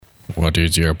What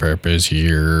is your purpose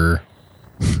here?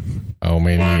 How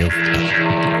many of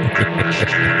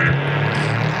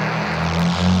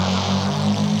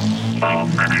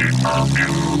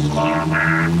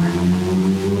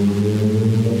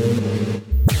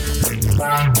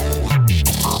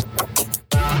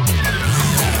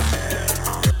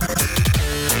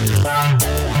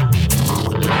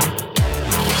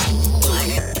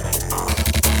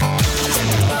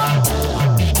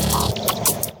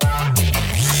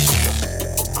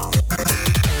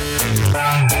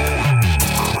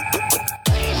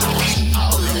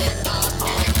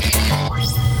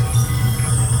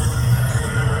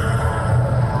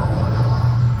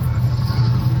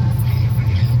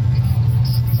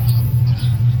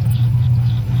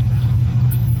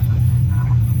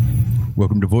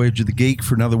Welcome to Voyage of the Geek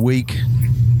for another week.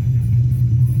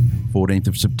 14th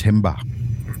of September,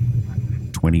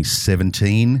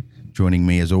 2017. Joining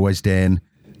me as always, Dan.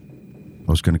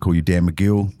 I was going to call you Dan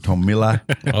McGill, Tom Miller.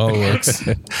 Oh,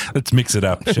 Let's mix it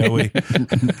up, shall we?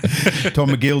 Tom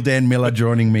McGill, Dan Miller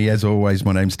joining me as always.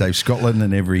 My name's Dave Scotland,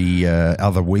 and every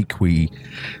other week we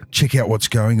check out what's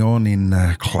going on in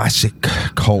classic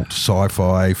cult,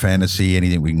 sci-fi, fantasy,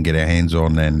 anything we can get our hands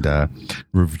on, and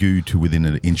review to within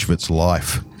an inch of its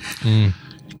life.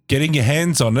 Getting your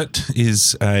hands on it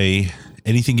is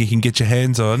anything you can get your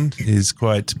hands on is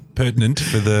quite pertinent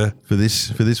for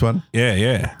this one.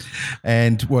 Yeah.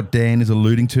 And what Dan is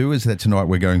alluding to is that tonight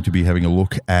we're going to be having a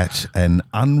look at an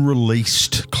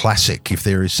unreleased classic. If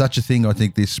there is such a thing, I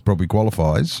think this probably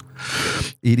qualifies.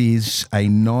 It is a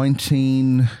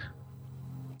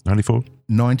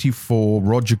 1994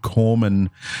 Roger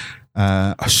Corman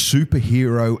a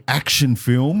superhero action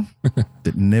film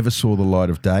that never saw the light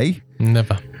of day.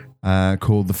 never.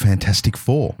 Called The Fantastic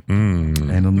Four.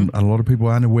 And a lot of people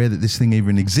aren't aware that this thing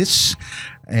even exists.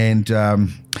 And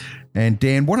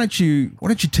Dan, why don't you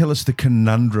tell us the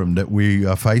conundrum that we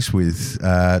are faced with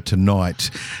tonight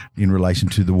in relation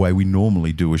to the way we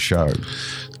normally do a show?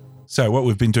 So what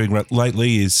we've been doing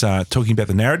lately is talking about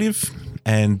the narrative,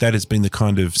 and that has been the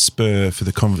kind of spur for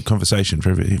the conversation for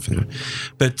everything.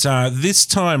 But this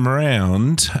time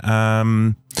around,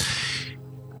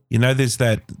 you know, there's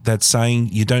that saying,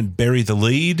 you don't bury the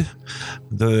lead.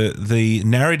 The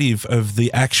narrative of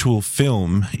the actual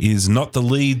film is not the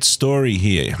lead story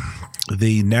here.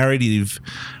 The narrative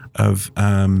of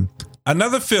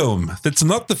another film that's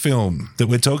not the film that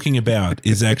we're talking about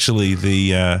is actually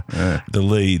the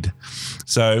lead.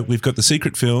 So we've got the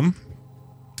secret film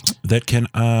that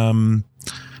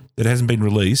that hasn't been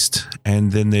released,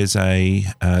 and then there's a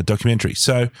documentary.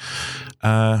 So,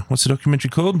 what's the documentary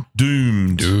called?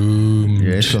 Doomed.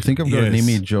 Yes, I think I've got an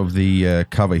image of the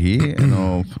cover here, and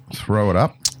I'll throw it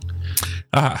up.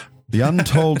 The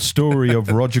untold story of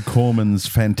Roger Corman's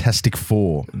Fantastic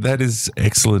Four. That is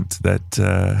excellent. That's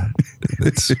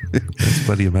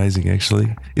bloody amazing,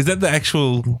 actually. Is that the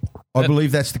actual? I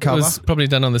believe that's the cover. It was probably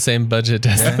done on the same budget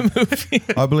as the movie.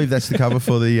 I believe that's the cover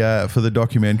for the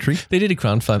documentary. They did a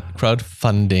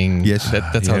crowdfunding. Yes.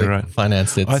 That's how they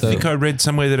financed it. I think I read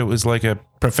somewhere that it was like a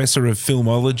professor of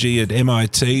filmology at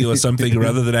MIT or something or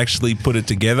other that actually put it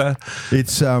together.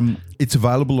 It's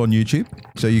available on YouTube,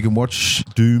 so you can watch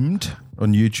Doomed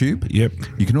on YouTube. Yep.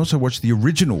 You can also watch the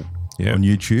original on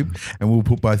YouTube, and we'll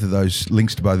put both of those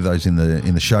links to both of those in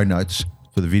the show notes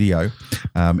for the video,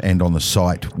 and on the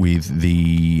site with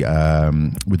the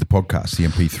podcast, the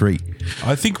MP3.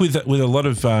 I think with a lot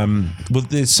of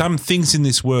there's some things in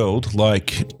this world,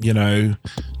 like, you know,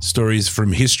 stories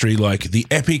from history, like the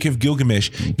Epic of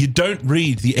Gilgamesh. You don't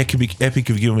read the Epic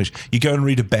of Gilgamesh. You go and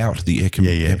read about the Epic of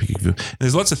Gilgamesh.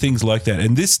 There's lots of things like that,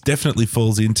 and this definitely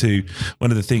falls into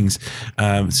one of the things.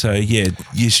 So yeah,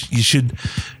 you should.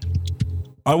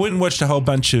 I went and watched a whole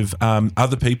bunch of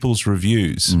other people's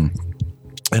reviews.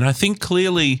 And I think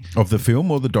clearly of the film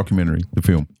or the documentary, the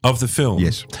film of the film,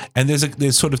 yes. And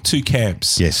there's sort of two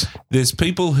camps. Yes, there's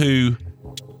people who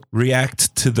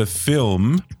react to the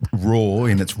film raw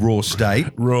in its raw state,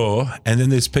 and then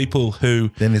there's people who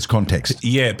there's context.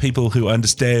 Yeah, people who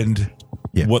understand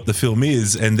what the film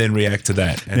is and then react to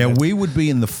that. And now we would be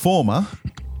in the former.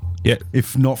 Yeah,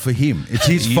 if not for him, it's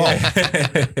his fault,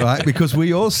 right? Because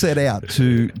we all set out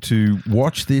to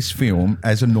watch this film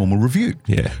as a normal review.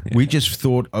 Yeah. We just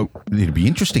thought it'd be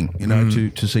interesting, you know,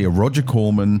 to see a Roger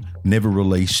Corman never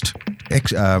released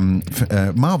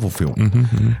Marvel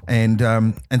film, and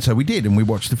so we did, and we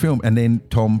watched the film, and then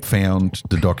Tom found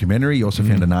the documentary. He also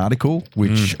found an article,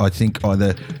 which I think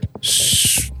either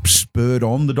spurred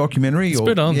on the documentary. A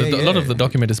lot of the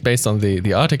document is based on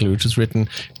the article, which was written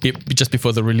just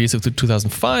before the release of the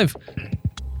 2005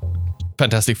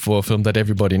 Fantastic Four film that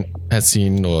everybody has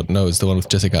seen or knows, the one with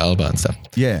Jessica Alba and stuff.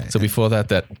 Yeah. So before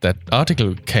that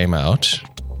article came out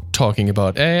talking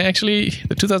about, actually,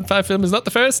 the 2005 film is not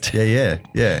the first. Yeah.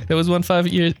 There was one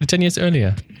 10 years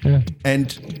earlier. Yeah.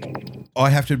 And I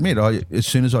have to admit, as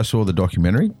soon as I saw the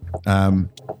documentary,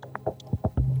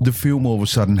 the film all of a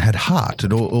sudden had heart.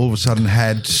 It all of a sudden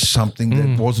had something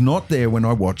that was not there when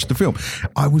I watched the film.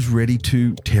 I was ready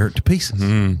to tear it to pieces.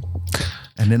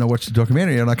 And then I watched the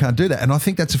documentary and I can't do that. And I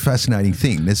think that's a fascinating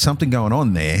thing. There's something going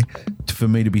on there for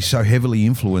me to be so heavily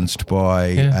influenced by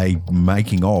a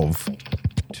making of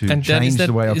to change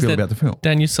the way I feel about the film.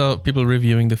 Dan, you saw people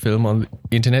reviewing the film on the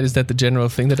internet. Is that the general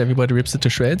thing that everybody rips it to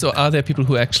shreds? Or are there people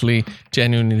who actually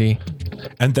genuinely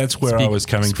And that's where I was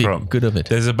coming from. Good of it.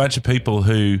 There's a bunch of people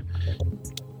who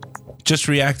just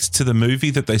react to the movie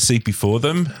that they see before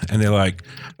them, and they're like,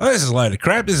 "Oh, this is a load of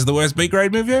crap. This is the worst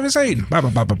B-grade movie I've ever seen." Blah,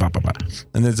 blah, blah, blah, blah, blah.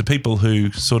 And there's the people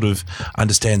who sort of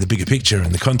understand the bigger picture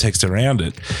and the context around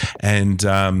it, and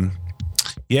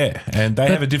and they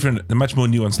have a much more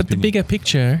nuanced But the opinion. bigger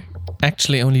picture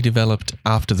actually only developed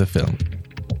after the film.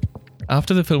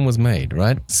 After the film was made,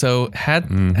 right? So had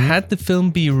the film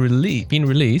been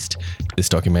released, this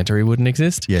documentary wouldn't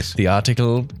exist. Yes. The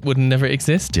article would never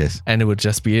exist. Yes. And it would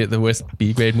just be the worst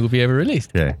B-grade movie ever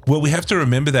released. Yeah. Well, we have to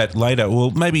remember that later.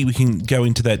 Well, maybe we can go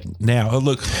into that now. Oh,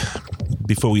 look,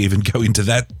 before we even go into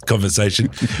that conversation,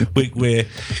 we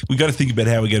got to think about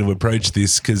how we're going to approach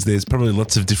this, because there's probably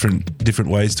lots of different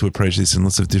ways to approach this and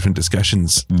lots of different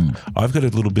discussions. I've got a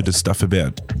little bit of stuff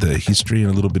about the history and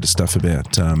a little bit of stuff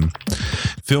about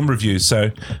film reviews. So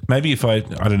maybe if I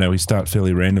don't know, we start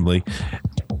fairly randomly.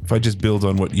 If I just build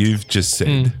on what you've just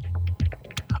said,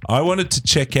 I wanted to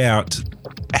check out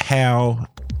how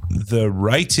the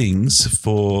ratings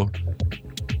for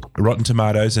Rotten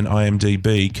Tomatoes and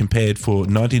IMDb compared for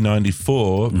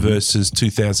 1994 versus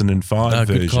 2005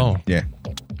 version. Good call. Yeah.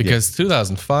 Because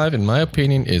 2005, in my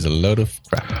opinion, is a load of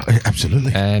crap.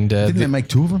 Absolutely. And Didn't they make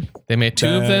two of them? they made two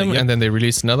of them, yep. and then they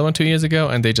released another one 2 years ago,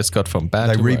 and they just got from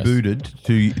bad They to worse. rebooted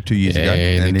two years ago,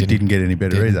 they and it didn't get any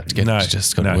better either. It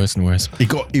just got worse and worse.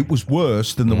 It was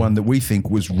worse than the one that we think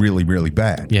was really, really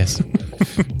bad. Yes.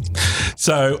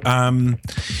 So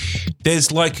there's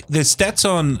stats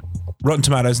on Rotten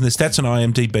Tomatoes and there's stats on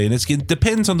IMDb, and it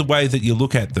depends on the way that you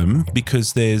look at them,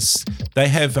 because they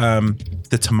have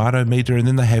the tomato meter and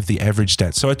then they have the average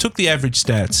stats. So I took the average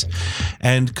stats,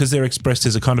 and because they're expressed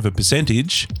as a kind of a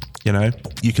percentage,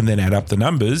 you can then add up the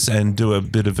numbers and do a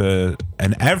bit of an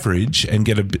average and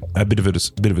get a bit of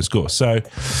a score. So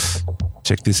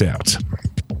check this out.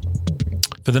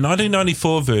 For the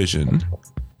 1994 version,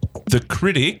 the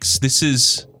critics, this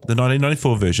is the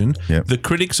 1994 version, Yep. the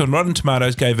critics on Rotten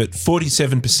Tomatoes gave it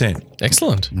 47%.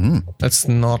 Excellent.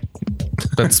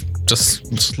 That's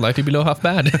just slightly below half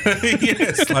bad.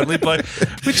 Yeah, slightly below,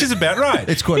 which is about right.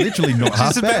 It's quite literally not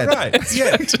half Which is bad. about right.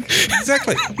 Yeah,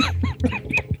 exactly.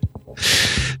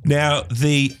 Now,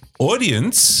 the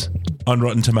audience on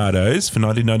Rotten Tomatoes for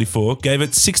 1994 gave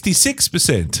it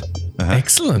 66%.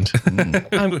 Excellent.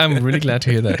 I'm really glad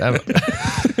to hear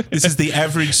that. This is the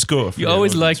average score. For You the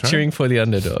always audience, like right? cheering for the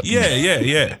underdog.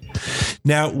 Yeah.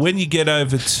 Now, when you get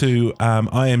over to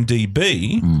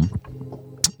IMDb,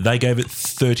 they gave it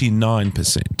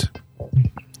 39%.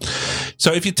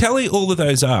 So if you tally all of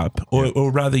those up,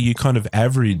 or rather you kind of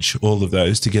average all of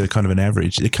those to get a kind of an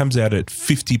average, it comes out at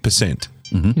 50%.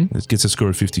 It gets a score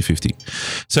of 50-50.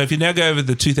 So if you now go over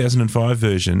the 2005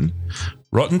 version,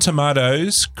 Rotten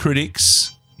Tomatoes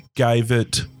critics gave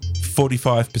it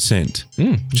 45%,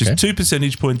 which is 2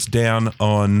 percentage points down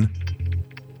on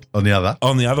On the other,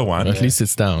 the other one. At least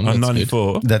it's down. on That's good.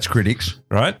 94, that's critics.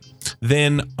 right?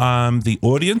 Then the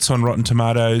audience on Rotten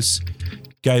Tomatoes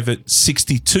gave it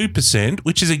 62%,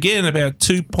 which is again about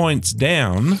 2 points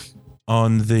down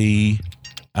on the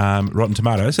Rotten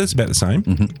Tomatoes. So it's about the same.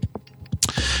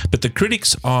 But the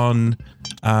critics on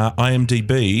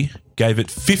IMDb gave it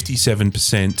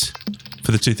 57%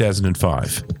 for the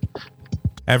 2005.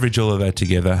 Average all of that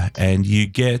together, and you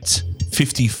get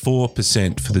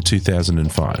 54% for the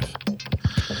 2005.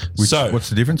 What's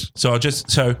the difference? So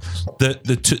the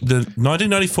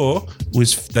 1994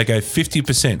 was, they gave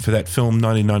 50% for that film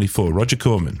 1994, Roger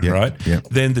Corman, Yep, right? yep.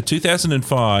 Then the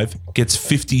 2005 gets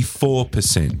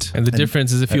 54%. And the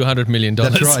difference is a few $100 million.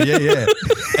 That's right. Yeah.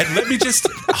 And let me just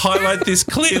highlight this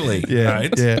clearly, Yeah,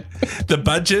 right? yeah. The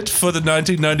budget for the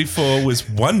 1994 was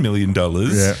 $1 million.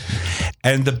 Yeah.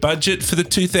 And the budget for the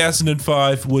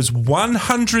 2005 was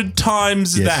 100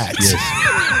 times that. Yes.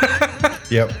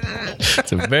 Yep.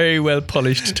 It's a very well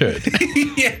polished turd.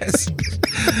 Yes.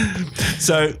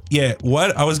 So, yeah,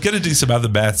 what I was going to do some other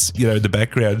maths, in the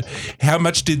background. How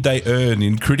much did they earn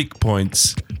in critic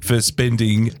points for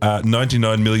spending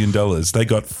 $99 million? They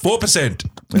got 4%.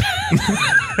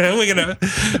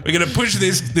 we're gonna push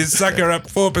this sucker up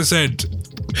 4%.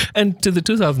 And to the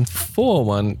 2004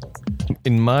 one,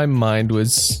 in my mind,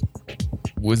 was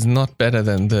not better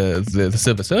than the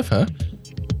Silver Surfer,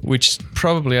 which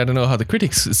probably, I don't know how the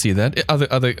critics see that.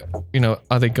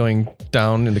 Are they going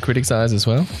down in the critics' eyes as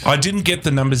well? I didn't get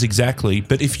the numbers exactly,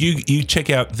 but if you check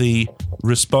out the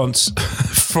response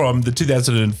from the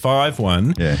 2005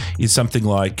 one, is something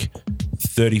like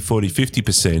 30, 40,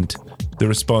 50%. The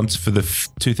response for the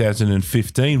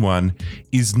 2015 one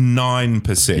is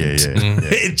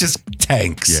 9%. It just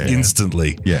tanks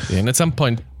instantly. Yeah. And at some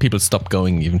point, people stop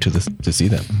going even to see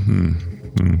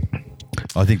them.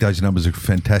 I think those numbers are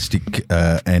fantastic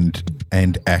and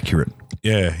accurate.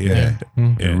 Yeah.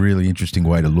 A really interesting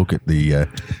way to look at the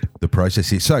process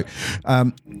here. So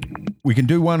we can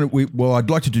do one. I'd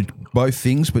like to do both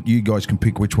things, but you guys can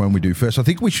pick which one we do first. I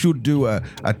think we should do a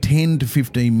 10 to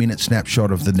 15 minute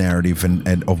snapshot of the narrative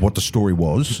and of what the story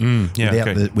was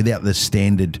without the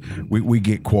standard. We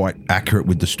get quite accurate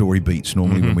with the story beats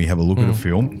normally when we have a look at a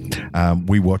film.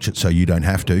 We watch it so you don't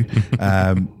have to.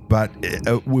 But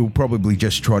we'll probably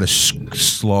just try to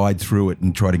slide through it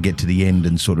and try to get to the end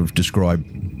and sort of describe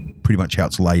pretty much how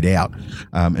it's laid out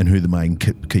and who the main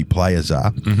key players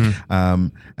are.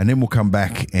 And then we'll come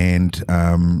back and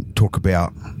talk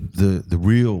about the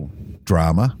real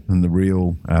drama and the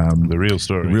real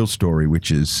story, which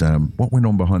is what went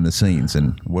on behind the scenes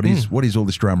and what is all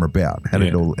this drama about? How did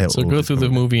it all? So go through the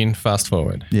movie and fast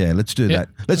forward. Yeah, let's do that.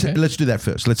 Let's do that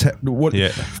first.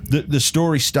 The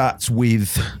story starts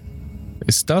with.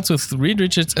 It starts with Reed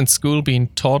Richards and school being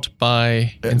taught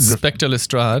by Inspector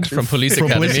Lestrade from Police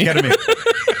Academy.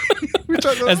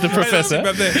 As the professor.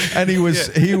 And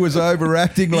he was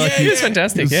overacting like he was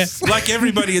fantastic, Like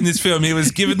everybody in this film, he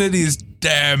was giving it his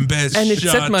damn best and it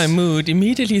shot. set my mood.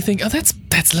 Immediately you think, that's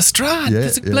Lestrade.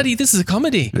 This is a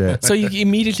comedy. Yeah. So you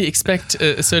immediately expect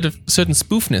a certain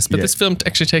spoofness, but this film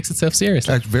actually takes itself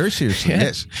seriously. Very seriously.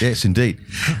 Yes, indeed.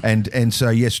 And so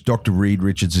yes, Dr. Reed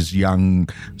Richards is young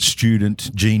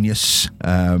student genius,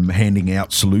 handing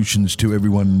out solutions to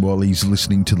everyone while he's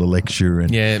listening to the lecture.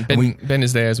 And Ben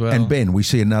is there as well. And Ben, we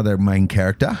see another main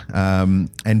character,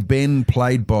 and Ben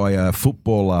played by a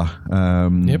footballer,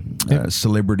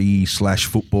 celebrity /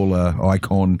 footballer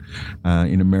icon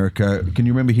in America. Can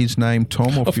you remember his name,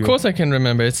 Tom? Of course I can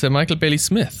remember. It's Michael Bailey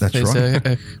Smith. That's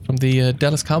right. From the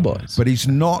Dallas Cowboys. But he's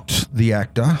not the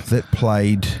actor that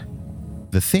played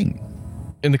the Thing.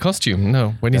 In the costume,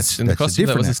 no. When he's in the costume,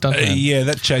 that was a stuntman.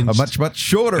 That changed. A much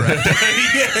shorter actor.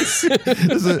 Yes.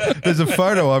 There's a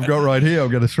photo I've got right here.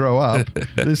 I'm going to throw up.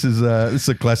 This is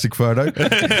a classic photo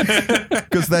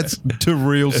because that's to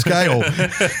real scale.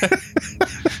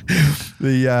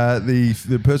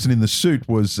 The person in the suit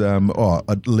was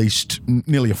at least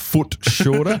nearly a foot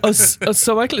shorter.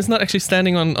 So Michael is not actually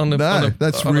standing on a banana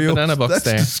box that's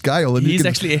there. To scale. And he's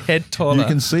actually a head taller. You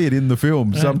can see it in the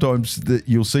film. Sometimes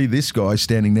you'll see this guy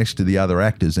standing next to the other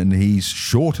actors, and he's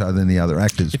shorter than the other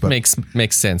actors. It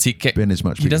makes sense. Ben is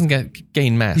much bigger. He doesn't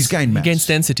gain mass. He's gained mass. He gains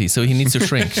density, so he needs to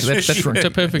shrink.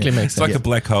 That perfectly makes sense. It's like a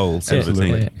black hole sort of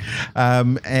thing.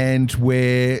 And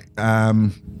we're...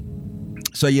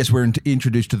 So yes, we're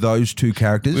introduced to those two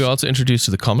characters. We're also introduced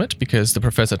to the comet because the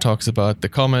professor talks about the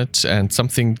comet and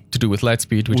something to do with light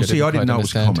speed, which I didn't know understand. It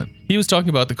was comet. He was talking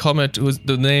about the comet.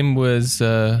 The name was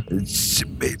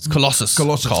Colossus.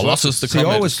 Colossus. I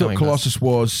always thought Colossus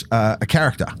was a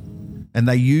character. And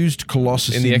they used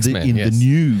Colossus in the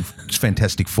new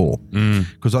Fantastic Four.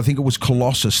 Because I think it was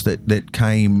Colossus that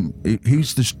came...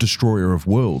 He's the destroyer of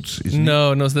worlds, isn't he?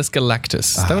 No, that's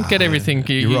Galactus. Don't get everything...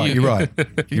 You're right.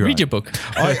 Read your book.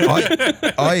 I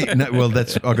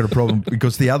got a problem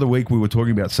because the other week we were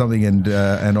talking about something and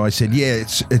I said,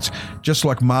 it's just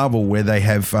like Marvel where they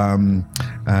have...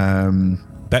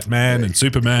 Batman and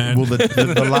Superman. Well,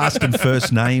 the last and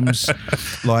first names,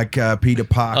 like Peter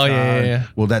Parker. Oh, yeah.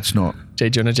 Well, that's not... J.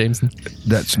 Jonah Jameson.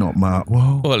 That's not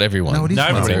Marvel. Well, everyone. No, it is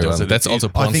Marvel. That's also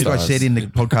Pawn I think Stars. I said in the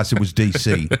podcast it was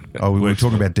DC. We were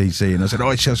talking about DC, and I said,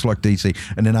 it's just like DC.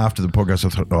 And then after the podcast, I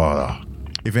thought,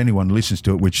 if anyone listens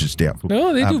to it, which is doubtful.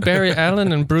 No, they do Barry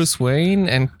Allen and Bruce Wayne,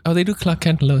 and they do Clark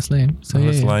Kent and Lois Lane. So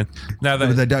Lane. No,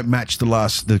 they don't match the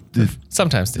last.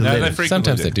 Sometimes they do.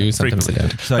 Sometimes they do. Sometimes they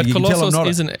don't. So but you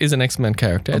Colossus is an X-Men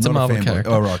character. It's a Marvel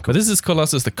character. Oh, right, cool. But this is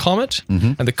Colossus the Comet,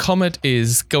 and the comet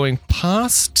is going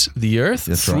past the Earth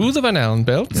through the Van Allen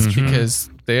belt because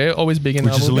they're always big in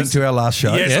Which our is a link movies. to our last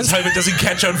show. Yes, let's hope it doesn't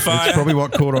catch on fire. It's probably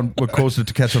what caused it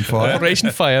to catch on fire. Operation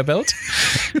Firebelt.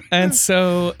 And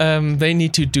so they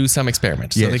need to do some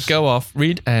experiments. So Yes. they go off,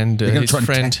 Reed and They're going his to try and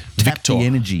friend tap Victor. the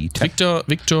energy.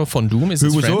 Victor von Doom is Who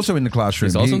his was friend. also in the classroom.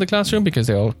 He's also He- in the classroom because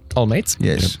they're all mates.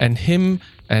 Yes. And him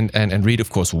and Reed, of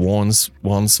course, warns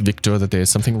Victor that there's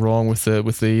something wrong with the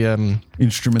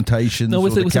instrumentation.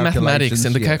 with the mathematics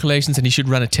and the calculations, and he should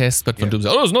run a test. But Von Doom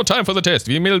says, "Oh, there's no time for the test.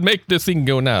 We will make the thing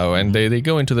go now." And they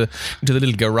go into the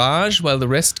little garage while the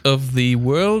rest of the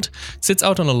world sits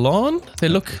out on a lawn. They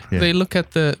look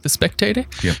at the spectator.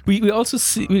 Yeah. We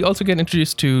also get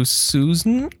introduced to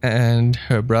Susan and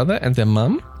her brother and their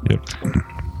mum. Yep.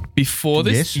 Before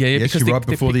this, Yes, because you're right,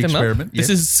 before the picked them up. experiment, This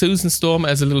yes. is Susan Storm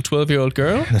as a little 12-year-old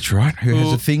girl That's right. Who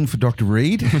has a thing for Dr.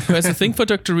 Reed? who has a thing for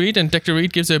Dr. Reed, and Dr.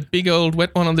 Reed gives her a big old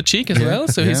wet one on the cheek as well.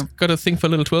 So he's yeah. got a thing for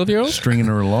little 12-year-old. Stringing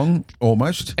her along,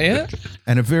 almost. Yeah.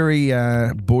 And a very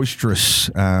boisterous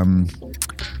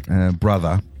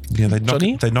brother. Yeah,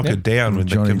 Johnny? they knock Yeah. her down when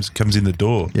Johnny. they comes in the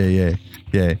door.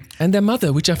 Yeah. And their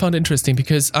mother, which I found interesting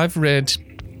because I've read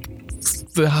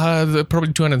the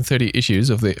probably 230 issues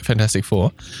of the Fantastic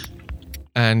Four.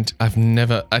 And I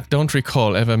don't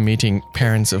recall ever meeting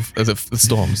parents of the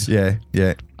Storms.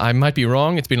 Yeah. I might be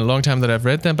wrong. It's been a long time that I've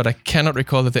read them, but I cannot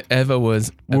recall that there ever was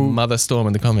a Mother Storm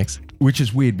in the comics. Which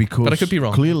is weird because But I could be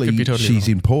wrong. clearly Could be totally she's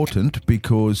wrong. important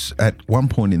because at one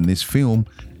point in this film,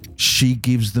 she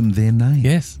gives them their name.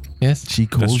 Yes. She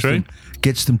calls true. them,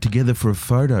 gets them together for a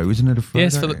photo. Isn't it a photo?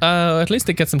 Yes, at least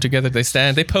they get them together. They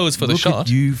stand, they pose for the Look shot. at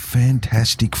you,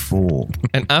 Fantastic Four.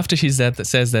 And after she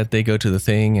says that, they go to the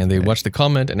thing and they watch the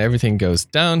comment, and everything goes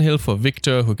downhill for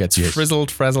Victor, who gets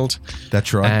frazzled.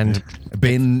 That's right. And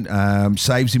Ben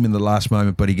saves him in the last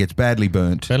moment, but he gets badly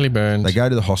burnt. badly burned. They go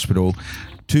to the hospital.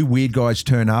 Two weird guys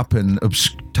turn up and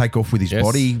take off with his Yes.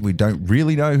 body. We don't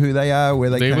really know who they are, where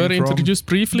they They came were from. introduced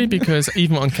briefly because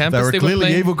even on campus They were clearly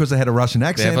playing, evil because they had a Russian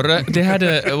accent. They had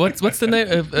a what's the name?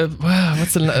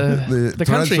 What's the country?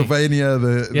 Transylvania,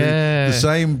 Yeah. the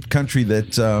same country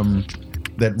that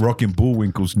that Rockin'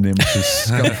 Bullwinkle's nemesis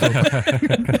come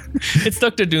from. It's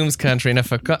Dr. Doom's country, and I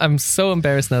forgot. I'm so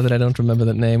embarrassed now that I don't remember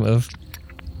the name of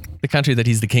the country that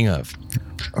he's the king of.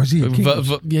 Oh, is he a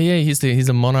king? He's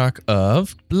a monarch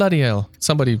of bloody hell.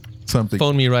 Somebody Something.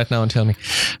 phone me right now and tell me.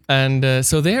 And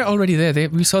so they're already there.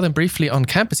 We saw them briefly on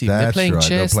campus. Even. They're That's playing right.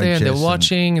 They're chess playing there, and they're chess and-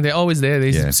 watching. They're always there. They're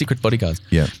Yeah. secret bodyguards.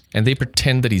 Yeah. And they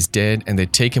pretend that he's dead, and they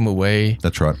take him away.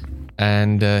 That's right.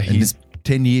 And he's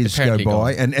 10 years go apparently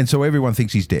by, and so everyone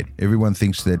thinks he's dead. Everyone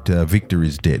thinks that Victor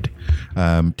is dead.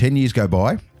 10 years go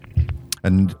by,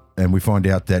 and we find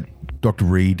out that Dr.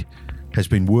 Reed has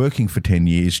been working for 10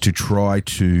 years to try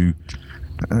to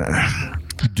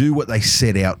do what they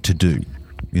set out to do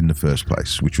in the first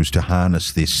place, which was to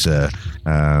harness this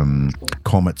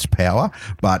comet's power.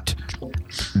 But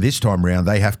this time around,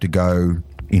 they have to go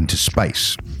into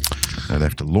space. They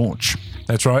have to launch.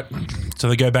 That's right. So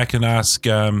they go back and ask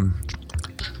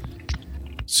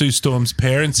Sue Storm's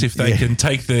parents if they can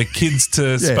take their kids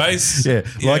to space. Yeah,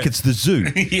 like it's the zoo.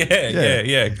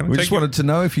 yeah. Can I We take just you? wanted to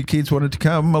know if your kids wanted to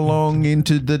come along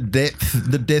into the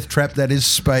death trap that is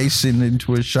space,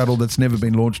 into a shuttle that's never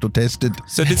been launched or tested.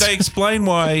 So did they explain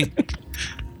why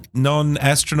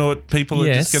non-astronaut people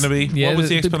are just going to be? What was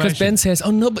the explanation? Because Ben says,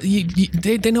 "Oh no, but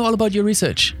they know all about your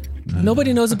research.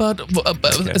 Nobody knows about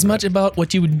as much about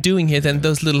what you were doing here than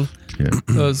those little."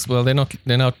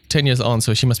 They're now 10 years on,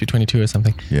 so she must be 22 or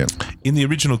something. Yeah. In the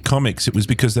original comics, it was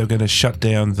because they were going to shut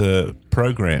down the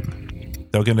program.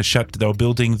 They were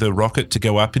building the rocket to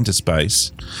go up into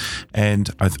space, and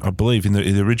I believe in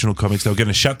the original comics they were going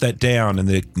to shut that down,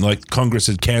 and Congress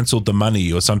had cancelled the money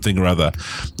or something or other,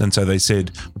 and so they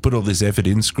said, "We'll put all this effort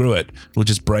in, screw it, we'll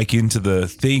just break into the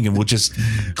thing and we'll just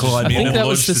climb I in think and that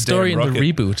launch was the damn story in the rocket."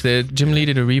 reboot. Jim Lee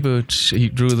did a reboot. He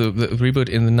drew the reboot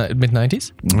in the mid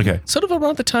 90s. Okay, Sort of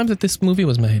around the time that this movie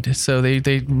was made. So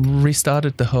they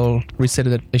restarted reset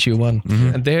it at issue 1.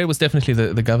 Mm-hmm. And there it was definitely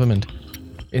the government.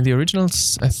 In the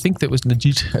originals, I think that was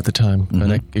Najit at the time.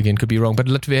 And I, again, could be wrong. But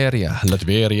Latveria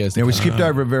is the Now, we country. skipped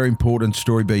over a very important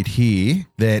story beat here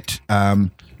that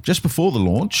just before the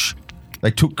launch,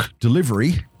 they took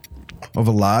delivery of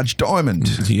a large diamond.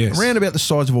 Yes. Around about the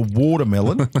size of a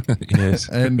watermelon. yes,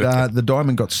 And the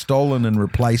diamond got stolen and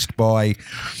replaced by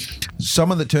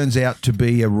someone that turns out to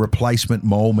be a replacement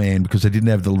Mole Man because they didn't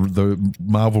have the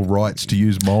Marvel rights to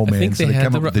use Mole I Man. think So they they had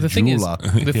come up with the thing is, jeweler.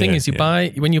 the thing is,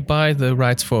 when you buy the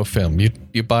rights for a film, you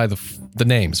you buy the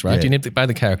names, right? Yeah. You need to buy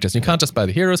the characters. You can't just buy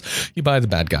the heroes. You buy the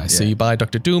bad guys. So you buy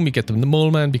Doctor Doom. You get them the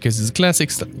Mole Man because it's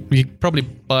classic stuff. You probably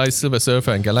buy Silver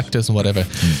Surfer and Galactus and whatever.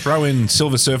 Throw in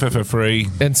Silver Surfer for free.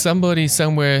 And somebody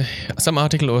somewhere, some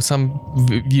article or some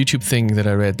YouTube thing that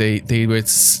I read, they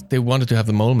wanted to have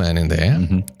the Mole Man in there,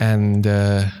 and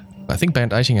I think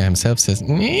Bernd Eichinger himself says,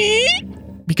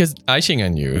 because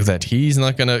Eichinger knew that he's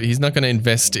not gonna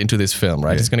invest into this film,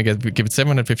 right? Yeah. He's gonna give it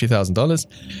 $750,000.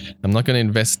 I'm not gonna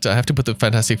invest. I have to put the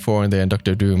Fantastic Four in there and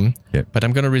Doctor Doom, Yeah. but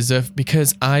I'm gonna reserve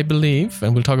because I believe,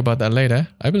 and we'll talk about that later.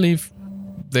 I believe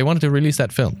they wanted to release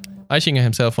that film. Eichinger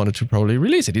himself wanted to probably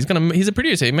release it. He's a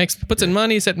producer. He puts in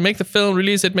money. He said, make the film,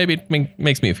 release it. Maybe it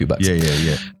makes me a few bucks.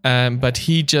 Yeah. But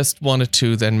he just wanted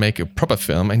to then make a proper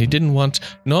film, and he didn't want.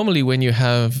 Normally, when you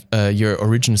have your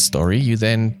origin story, you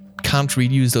then can't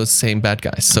reuse those same bad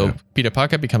guys. So Peter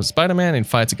Parker becomes Spider-Man and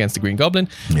fights against the Green Goblin.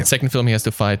 Yeah. Second film, he has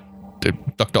to fight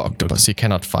Dr. Octopus. He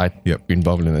cannot fight Green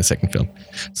Goblin in the second film.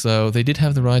 So they did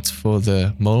have the rights for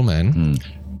the Mole Man,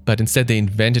 but instead they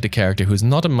invented a character who's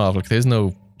not a Marvel. There's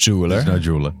no jeweler. There's no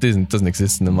jeweler. Doesn't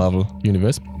exist in the Marvel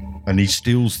universe. And he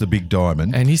steals the big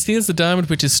diamond. And he steals the diamond,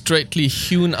 which is straightly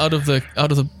hewn out of the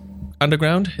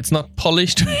underground. It's not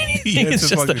polished or anything. Yeah, it's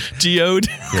just like a geode,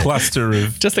 Cluster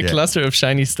of just a cluster of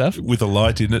shiny stuff. with a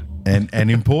light in it. And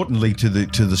importantly to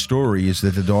the story is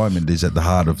that the diamond is at the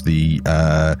heart of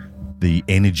the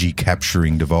energy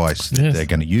capturing device that Yes. they're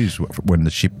going to use when the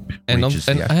ship reaches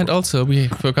the asteroid. And also, we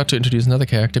forgot to introduce another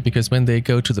character because when they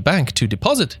go to the bank to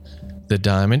deposit the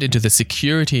diamond into the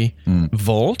security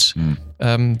vault,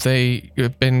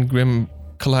 Ben Grimm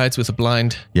collides with a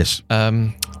blind Yes.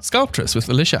 sculptress, with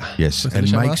Alicia. Yes, with and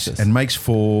Alicia makes Masters. makes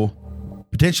for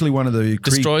potentially one of the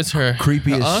Destroys her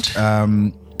creepiest,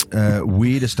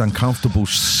 weirdest, uncomfortable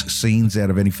scenes out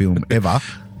of any film ever,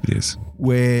 Yes.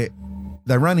 where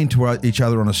they run into each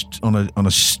other on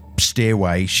a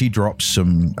stairway. She drops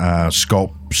some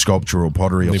sculpture or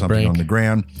pottery or They something break. on the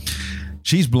ground.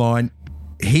 She's blind.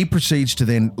 He proceeds to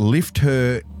then lift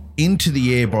her into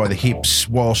the air by the hips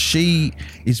while she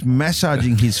is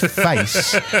massaging his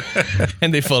face,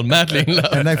 And they fall madly in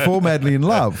love. and they fall madly in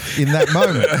love in that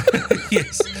moment.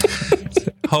 Yes.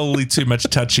 Wholly too much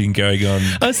touching going on.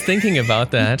 I was thinking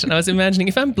about that, and I was imagining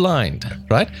if I'm blind,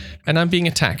 right, and I'm being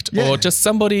attacked, or just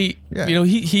somebody, Yeah.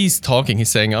 he's talking,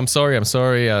 he's saying, I'm sorry,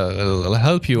 I'll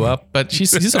help you up, but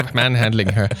he's sort of manhandling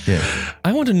her. Yeah.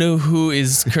 I want to know who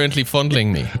is currently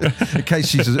fondling me. In case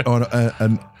she's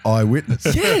an eyewitness.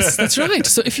 Yes, that's right.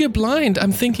 So if you're blind,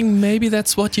 I'm thinking maybe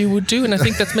that's what you would do, and I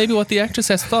think that's maybe what the actress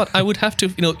has thought. I would have to,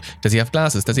 does he have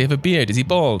glasses? Does he have a beard? Is he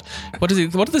bald? Who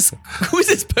is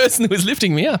this person who is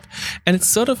lifting me up? And it's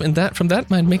sort of from that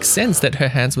mind makes sense that her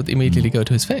hands would immediately go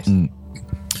to his face.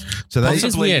 So It's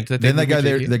just weird that then they go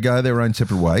immediately- their own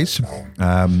separate ways.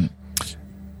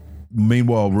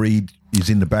 Meanwhile, Reed is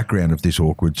in the background of this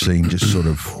awkward scene, just sort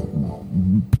of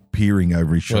peering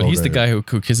over his shoulder. Well, he's the guy who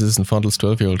kisses and fondles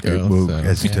 12-year-old girls. Well, so,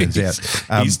 as it turns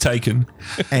out. He's taken.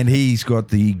 And he's got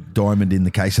the diamond in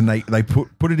the case, and they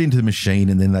put it into the machine,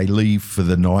 and then they leave for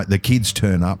the night. The kids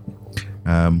turn up.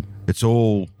 It's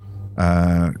all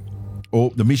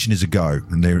the mission is a go,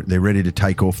 and they're ready to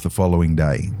take off the following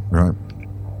day. Right?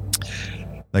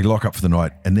 They lock up for the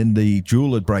night, and then the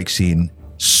jeweler breaks in,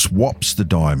 swaps the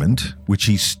diamond, which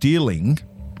he's stealing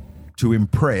to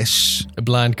impress a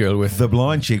blind girl with. the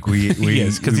blind chick.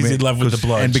 Yes, 'cause he's in love with the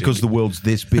blind and chick. because the world's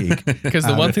this big. Because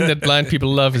the one thing that blind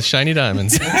people love is shiny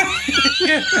diamonds.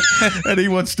 And he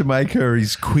wants to make her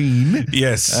his queen.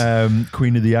 Yes.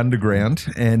 Queen of the underground,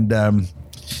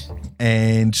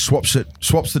 and swaps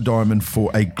the diamond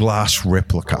for a glass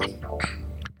replica.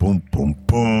 Boom, boom,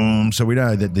 boom. So we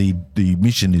know that the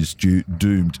mission is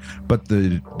doomed, but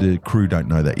the crew don't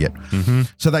know that yet. Mm-hmm.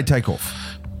 So they take off.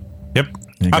 Yep.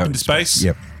 And Up go into space.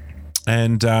 Yep.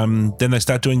 And then they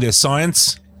start doing their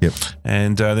science. Yep.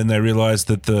 And then they realize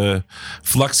that the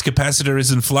flux capacitor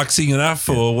isn't fluxing enough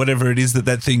or whatever it is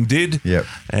that thing did. Yep.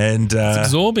 And It's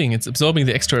absorbing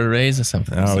the extra arrays or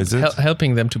something. Oh, is it?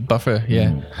 Helping them to buffer,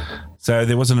 yeah. so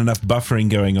there wasn't enough buffering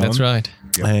going on. That's right.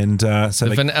 And so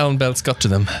The Van Allen belts got to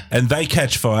them. and they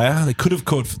catch fire. They could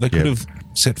have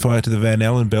set fire to the Van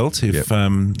Allen belt if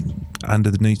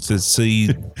underneath the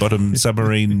sea bottom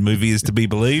submarine movie is to be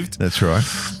believed. That's right.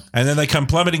 And then they come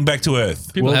plummeting back to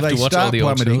Earth. People have they to watch all start the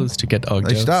old plummeting. shows to get old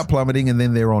They jokes. start plummeting, and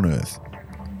then they're on Earth.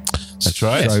 That's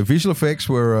right. So visual effects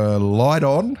were light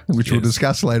on, which we'll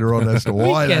discuss later on as to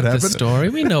why We get that the happened. story.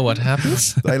 We know what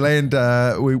happens. They land.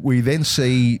 We then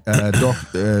see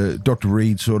Dr.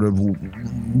 Reed sort of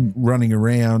running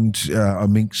around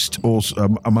amongst all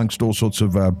sorts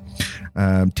of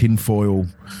tinfoil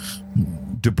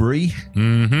debris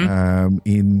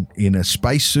in a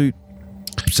spacesuit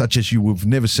such as you have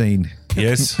never seen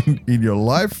Yes. in your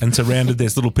life. And surrounded,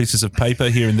 there's little pieces of paper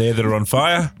here and there that are on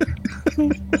fire.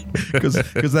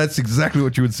 Because that's exactly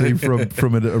what you would see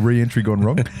from a re-entry gone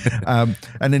wrong.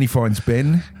 And then he finds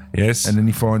Ben. Yes. And then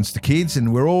he finds the kids,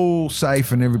 and we're all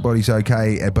safe and everybody's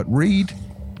okay. But Reed,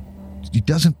 he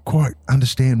doesn't quite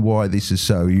understand why this is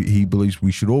so. He believes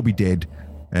we should all be dead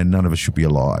and none of us should be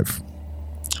alive.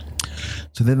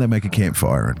 So then they make a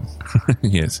campfire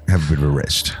and Yes. have a bit of a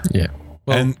rest. Yeah.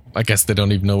 Well, And- I guess they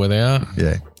don't even know where they are.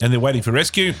 Yeah. And they're waiting for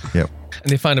rescue. Yep.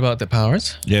 And they find about their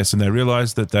powers. Yes, and they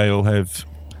realise that they all have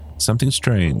something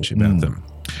strange about them.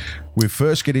 We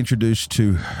first get introduced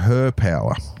to her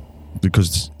power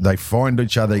because they find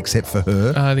each other except for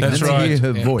her. They That's can right. Hear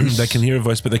her Yeah. voice. They can hear her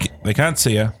voice, but they can't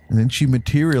see her. And then she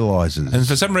materializes. And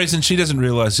for some reason, she doesn't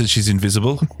realise that she's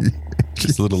invisible.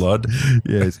 Just a little odd.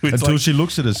 Yes. It's Until like- she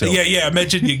looks at herself. Yeah.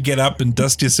 Imagine you get up and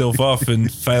dust yourself off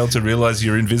and fail to realise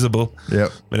you're invisible.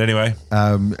 Yep. But anyway,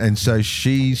 And so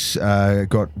she's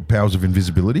got powers of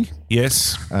invisibility.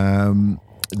 yes. What's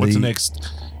What's the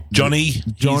next? Johnny. He's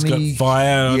got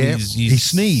fire. on Yeah. his- He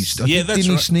sneezed. Yeah, that's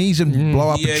Didn't right. he sneeze and blow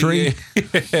up a tree?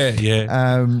 Yeah.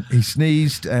 yeah. He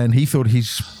sneezed, and he thought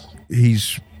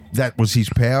that was his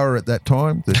power at that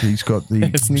time. That he's got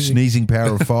the sneezing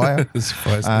power of fire. As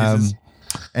far as sneezes.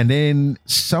 And then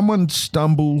someone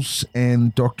stumbles,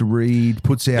 and Dr. Reed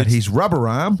puts out his rubber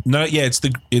arm. No, yeah,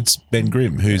 it's Ben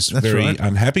Grimm who's That's very right.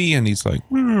 unhappy, and he's like,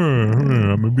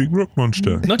 I'm a big rock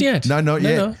monster. Not yet. No, not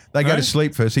yet. No. They go to Right?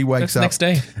 sleep first. He wakes That's the up. next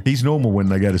day. He's normal when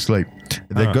they go to sleep.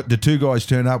 They've got the two guys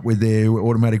turn up with their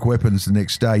automatic weapons the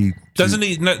next day. Doesn't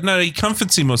he? No, he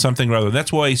comforts him or something rather.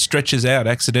 That's why he stretches out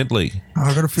accidentally.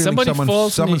 I got a feeling Somebody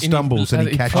falls. someone stumbles and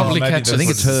he catches. Probably maybe catches. I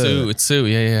think it's her. Sue. It's Sue.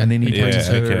 Yeah. And then he Yeah, puts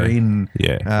her okay. in.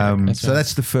 Yeah. So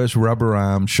that's the first rubber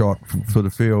arm shot for the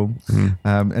film,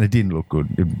 and it didn't look good.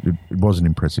 It wasn't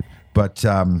impressive. But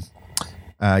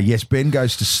yes, Ben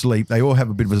goes to sleep. They all have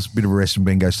a bit of a rest, and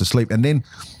Ben goes to sleep, and then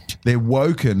they're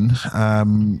woken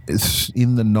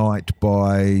in the night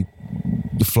by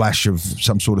the flash of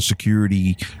some sort of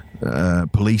security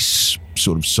police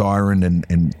sort of siren,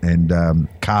 and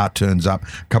car turns up.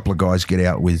 A couple of guys get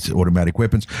out with automatic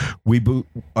weapons.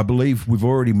 I believe we've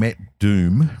already met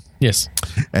Doom. Yes.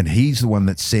 And he's the one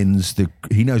that sends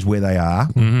he knows where they are.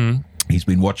 Mm-hmm. He's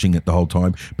been watching it the whole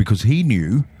time because he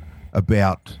knew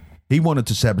he wanted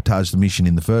to sabotage the mission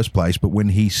in the first place, but when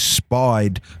he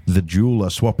spied the jeweler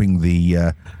swapping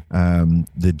the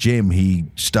gem, he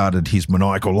started his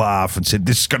maniacal laugh and said,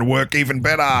 "This is going to work even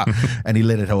better." And he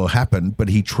let it all happen, but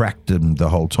he tracked them the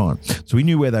whole time. So he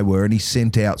knew where they were, and he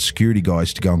sent out security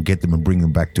guys to go and get them and bring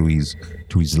them back to his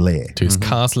lair. To his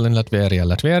castle in Latveria.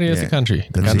 Latveria is Yeah. the country.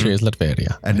 The That's country it. is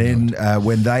Latveria. And then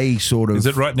when they sort of Is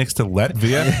it right next to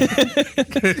Latvia?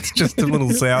 It's just a little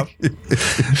south.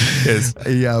 Yes.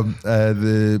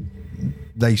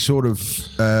 they sort of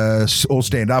all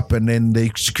stand up, and then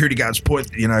the security guards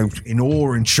point, in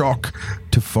awe and shock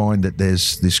to find that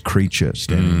there's this creature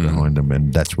standing behind them,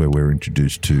 and that's where we're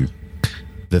introduced to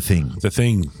the Thing. The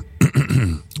Thing.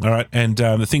 All right, and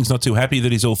the Thing's not too happy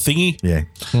that he's all thingy, Yeah.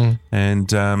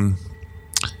 and And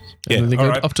then they all go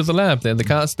right. up to the lab. Then the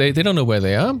cars, they don't know where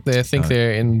they are. They think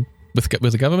they're in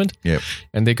with the government. Yep.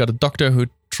 And they got a doctor who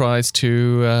tries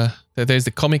to. There's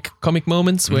the comic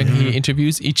moments when he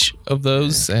interviews each of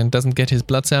those and doesn't get his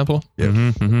blood sample.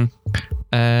 Yep.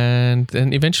 And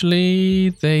then eventually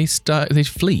they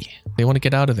flee. They want to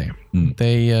get out of there.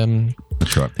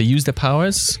 That's right. They use their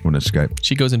powers. Want to escape.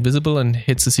 She goes invisible and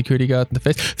hits the security guard in the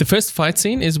face. The first fight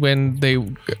scene is when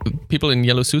people in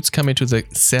yellow suits come into the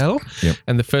cell. Yep.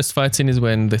 And the first fight scene is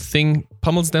when the Thing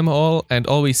pummels them all, and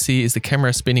all we see is the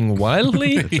camera spinning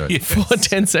wildly right. for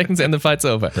 10 seconds, and the fight's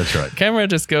over. That's right. Camera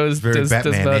just goes Very does not-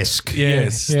 Batman-esque.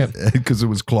 Yes. Yeah. Because it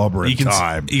was clobbering you can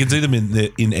time. you can see them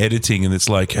in editing, and it's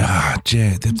like,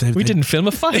 We didn't film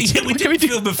a fight. Yeah, we didn't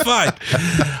film the fight.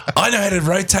 I know how to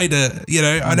rotate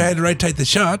I know how to rotate the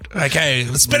shot. Okay,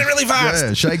 let's spin it really fast.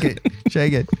 Yeah, shake it.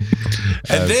 Shake it.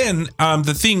 And then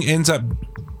the Thing ends up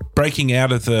breaking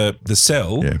out of the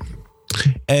cell. Yeah.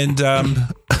 And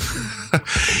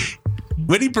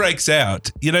when he breaks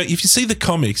out, if you see the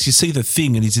comics, you see the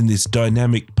Thing and he's in this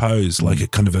dynamic pose, like a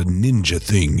kind of a ninja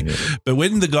thing. Yeah. But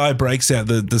when the guy breaks out,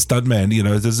 the stuntman,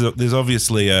 there's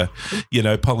obviously a,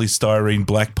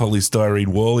 black polystyrene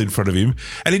wall in front of him,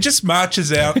 and he just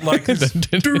marches out like this.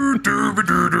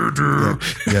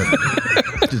 Yeah.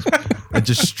 It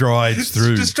just strides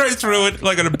through. Just straight through it,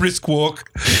 like on a brisk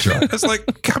walk. That's right. It's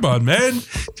like, come on, man.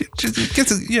 Just get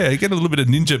a little bit of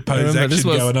ninja pose Remember, action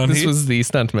going on this here. was the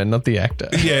stuntman, not the actor.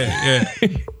 Yeah.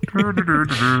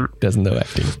 Doesn't know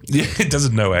acting. Yeah, it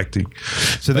doesn't know acting.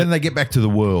 So then they get back to the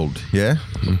world, yeah?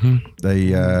 Mm-hmm.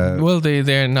 They Well,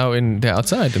 they're now they're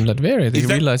outside in Latveria. They Is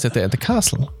that- realize that they're at the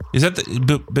castle. Is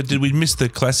that but did we miss the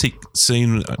classic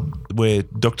scene where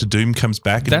Doctor Doom comes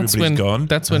back and That's when everybody's gone?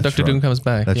 That's when Doctor Doom comes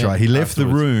back. That's yeah. right. He left the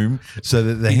room so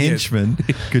that the henchman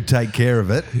could take care of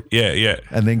it, Yeah, yeah.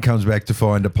 and then comes back to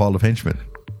find a pile of henchmen.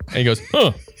 And he goes,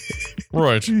 oh,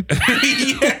 right.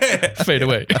 Fade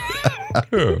away.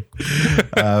 And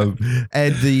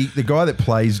the guy that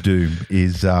plays Doom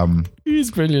is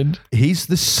He's brilliant. he's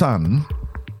the son.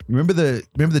 Remember the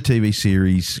TV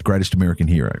series Greatest American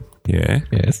Hero? Yeah.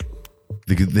 Yes.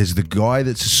 There's the guy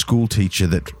that's a school teacher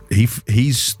that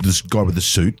he's this guy with the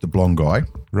suit, the blonde guy,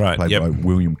 Right, played yep. by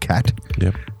William Catt.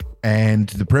 Yep. And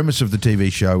the premise of the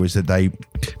TV show is that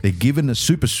they're given a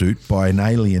super suit by an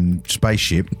alien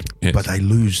spaceship, Yes. but they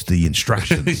lose the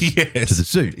instructions Yes. to the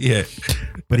suit. Yeah.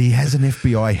 But he has an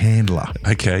FBI handler.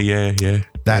 Okay, yeah.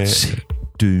 That's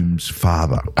Doom's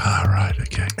father. Ah, right,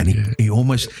 okay. And he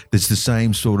almost, there's the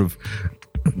same sort of,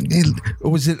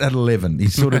 or was it at 11?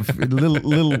 He's sort of a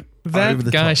little over That the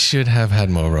guy top. should have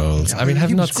had more roles. I mean, he have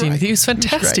was not seen. great. He was He was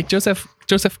fantastic. great.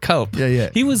 Joseph Culp. Yeah.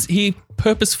 He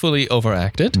purposefully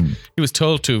overacted. He was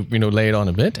told to lay it on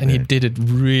a bit, and he did it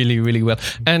really, really well.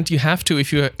 And you have to,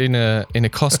 if you're in a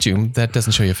costume that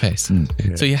doesn't show your face,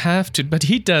 so you have to. But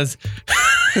he does.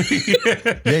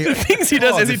 Yeah. things he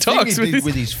does as the he thing talks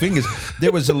with his fingers.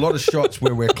 There was a lot of shots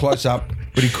where we're close up,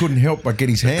 but he couldn't help but get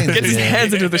his hands. Gets his in there.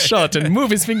 hands into the shot and move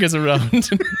his fingers around.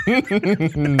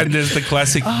 And there's the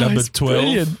classic number it's 12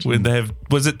 brilliant. when they have,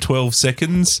 was it 12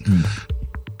 seconds?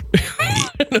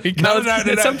 He counts,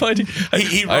 no. At some point,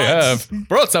 He I writes- have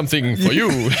brought something for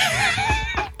you.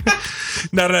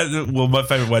 No. Well, my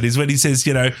favorite one is when he says,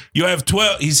 you have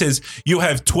 12. He says, you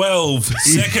have 12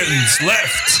 seconds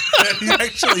left. And he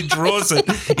actually draws it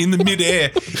in the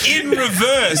midair in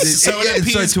reverse. So it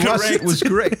appears to correct. us it was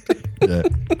correct. Yeah,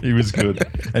 he was good.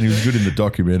 And he was good in the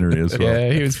documentary as well.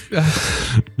 Yeah, he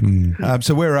was.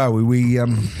 So where are we?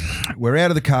 We're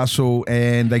out of the castle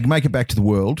and they make it back to the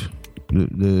world,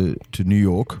 to New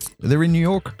York. They're in New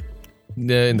York?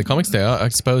 In the comics, they are, I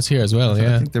suppose, here as well. I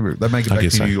Yeah. think they make it back to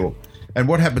guess so. New York. And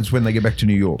what happens when they get back to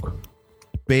New York?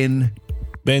 Ben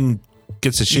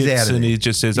gets the He's out shits of and there. he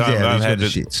just says, He's out. I've He's got had the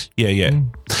it. shits. Yeah.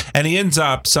 And he ends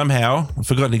up somehow, I've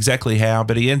forgotten exactly how,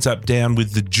 but he ends up down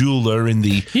with the jeweler in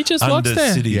the He just walks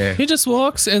there. Undercity. Yeah. He just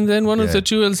walks, and then one of Yeah. the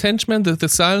Jewel's henchmen, the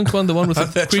silent one, the one with the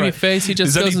That's creamy right. face, he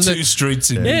just There's goes only and two says,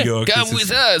 streets in New "Yeah, York. come This is-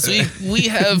 with us. We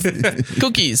have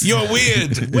cookies. You're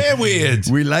weird. We're weird.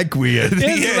 We like weird.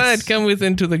 Yes, Yes. right. Come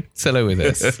into the cellar with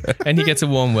us, and he gets a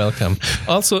warm welcome.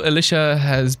 Also, Alicia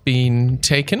has been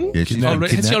taken. Yeah, she's been Has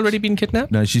she kidnapped. already been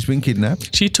kidnapped? No, she's been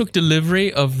kidnapped. She took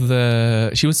delivery of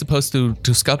the. She was supposed to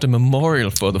sculpt a memorial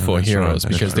for the four heroes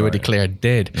that's because they were declared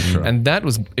dead, and that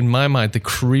was, in my mind, the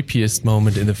creepiest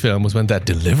moment in the film was when that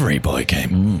delivery boy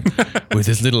came with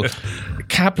his little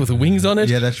cap with the wings on it.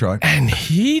 Yeah, that's right. And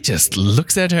he just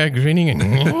looks at her grinning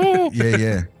and.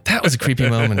 Yeah. That was a creepy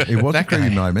moment. It was a That creepy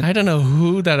guy, moment. I don't know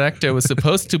who that actor was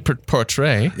supposed to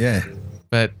portray, Yeah.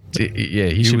 but yeah,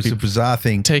 he It should was be a bizarre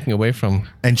thing. taken away from.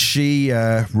 And she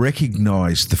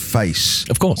recognized the face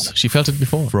Of course, she felt it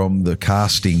before. from the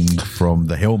casting, from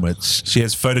the helmets. She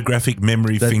has photographic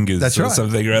memory fingers That's or right.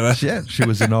 something or other. Yeah, she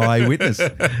was an eyewitness,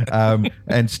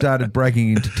 and started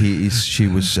breaking into tears. She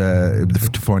was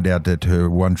to find out that her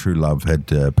one true love had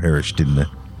perished in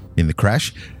the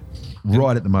crash.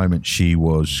 Right at the moment, she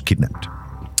was kidnapped.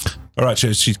 All right,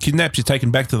 so she's kidnapped. She's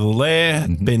taken back to the lair.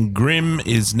 Ben Grimm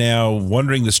is now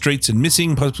wandering the streets and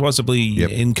missing, possibly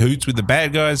in cahoots with the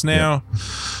bad guys now.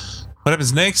 What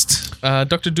happens next?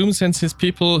 Dr. Doom sends his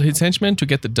henchmen, to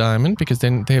get the diamond because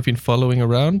then they have been following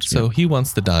around. So he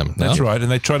wants the diamond now. That's right,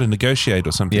 and they try to negotiate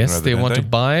or something. Yes, or other, they don't want to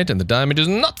buy it, and the diamond is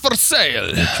not for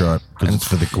sale. That's right, because it's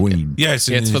for the queen. Yes,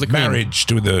 Yeah, it's for the queen. marriage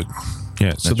to the.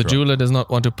 Yes. So the jeweler does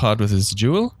not want to part with his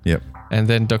jewel. Yep. And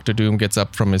then Dr. Doom gets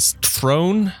up from his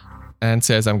throne and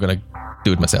says, I'm going to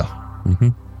do it myself.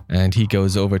 And he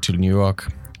goes over to New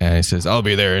York and he says, I'll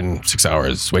be there in 6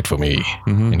 hours. Wait for me.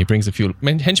 And he brings a few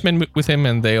henchmen with him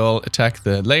and they all attack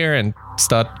the lair and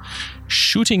start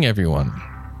shooting everyone.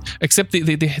 Except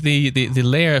the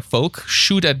lair folk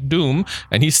shoot at Doom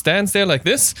and he stands there like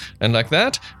this and like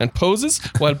that and poses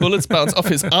while bullets bounce off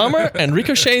his armor and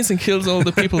ricochets and kills all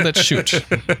the people that shoot.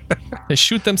 They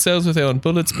shoot themselves with their own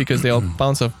bullets because they all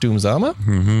bounce off Doom's armor.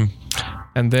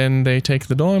 And then they take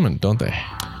the diamond, don't they?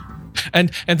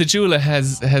 And the jeweler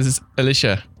has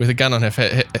Alicia with a gun on her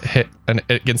head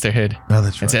against her head. Oh,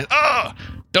 that's right. And says, "Oh,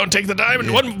 don't take the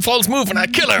diamond. One false move and I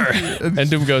kill her." And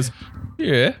Doom goes,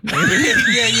 Yeah.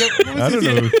 I don't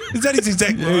know. Is that his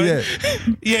exact line? Yeah.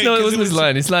 Yeah, No, it 'cause wasn't his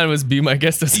line. His line was "Be my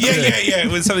guest" or something. Yeah.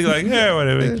 It was something like, yeah,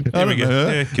 whatever. Here we go. know.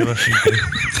 Yeah, come on.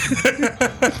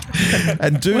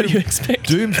 And What do you expect?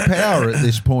 Doom's power at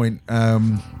this point,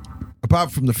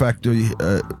 apart from the fact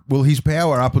that, his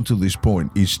power up until this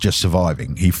point is just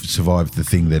surviving. He survived the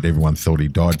thing that everyone thought he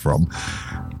died from.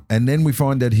 And then we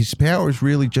find that his power is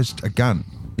really just a gun,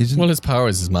 isn't Well, his power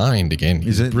is his mind again.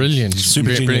 He's Is it? brilliant, Super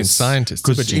brilliant genius. scientist.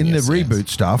 Because super in the genius, reboot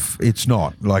yes. stuff, it's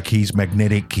not. Like, he's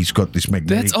magnetic. He's got this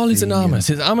magnetic That's all his thing, armor.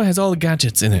 His armor has all the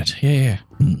gadgets in it. Yeah.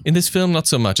 In this film, not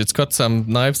so much. It's got some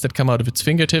knives that come out of its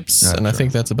fingertips, and I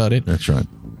think that's about it. That's right.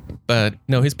 But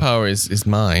no, his power is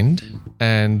mind,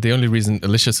 and the only reason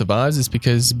Alicia survives is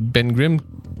because Ben Grimm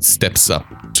steps up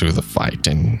to the fight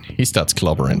and he starts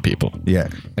clobbering people. Yeah.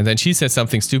 And then she says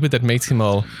something stupid that makes him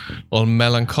all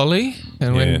melancholy.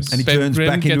 And when Yes. And he Ben turns Grimm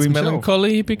back into gets himself.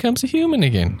 melancholy, he becomes a human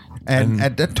again. And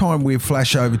at that time, we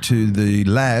flash over to the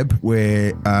lab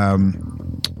where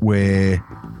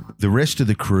the rest of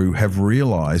the crew have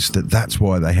realised that that's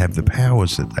why they have the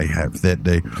powers that they have. That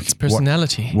it's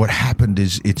personality. What happened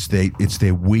is it's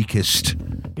their weakest.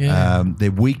 Yeah.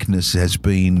 Their weakness has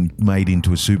been made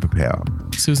into a superpower.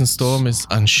 Susan Storm is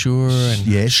unsure and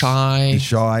Yes, shy. She's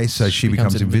shy, so she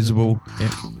becomes invisible.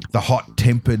 Yeah. The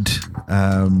hot-tempered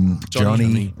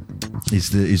Johnny is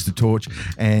the torch,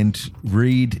 and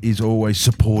Reed is always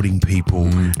supporting people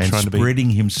and trying to be- spreading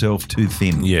himself too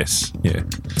thin. Yes, yeah.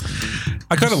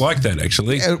 I kind of like that,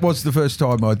 actually. It was the first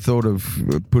time I'd thought of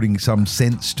putting some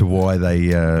sense to why they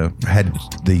had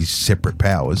these separate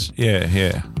powers.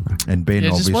 Yeah. And Ben, Yeah,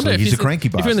 just wonder obviously, if he's a cranky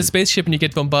If you're in the bastard. spaceship and you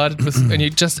get bombarded with, and you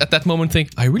just at that moment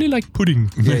think, I really like pudding.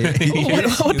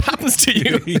 What happens to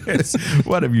you? Yes.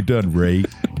 What have you done, Reed?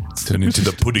 Turn into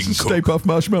the pudding Stay cook. Puft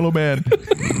Marshmallow Man.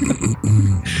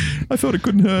 I thought it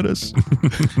couldn't hurt us.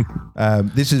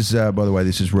 This is, by the way,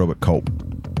 this is Robert Culp.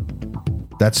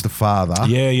 That's the father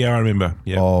Yeah, I remember.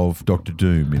 Yeah. of Dr.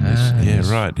 Doom in this.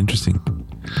 Yeah, right. Interesting.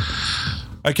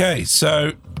 Okay,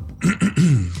 so.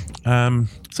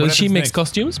 So what she happens makes next?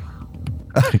 costumes?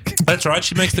 That's right.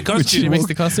 She makes the costume. She makes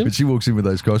the costumes? But she walks in with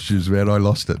those costumes, man. I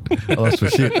lost it. I lost my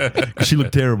shit. 'Cause she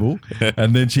looked terrible.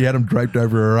 And then she had them draped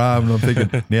over her arm. And I'm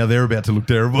thinking, now they're about to look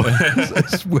terrible.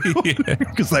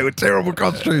 Because they were terrible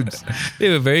costumes. They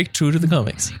were very true to the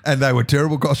comics. And they were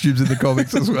terrible costumes in the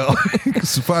comics as well.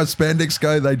 As far as spandex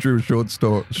go, they drew a short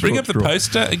story. Bring up the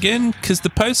poster again, because the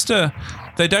poster,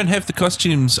 they don't have the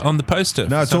costumes on the poster.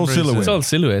 No, for it's some all reason. silhouette. It's all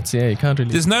silhouettes. Yeah, you can't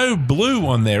really. There's no blue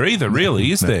on there either,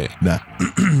 really, is there? No.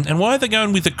 And why are they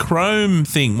going with the chrome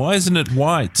thing? Why isn't it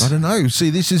white? I don't know. See,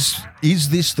 this is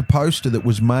this the poster that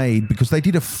was made because they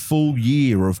did a full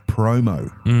year of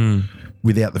promo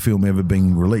without the film ever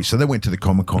being released. So they went to the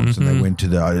Comic Cons and they went to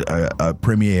the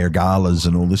premiere galas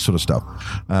and all this sort of stuff.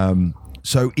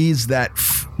 So is that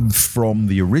from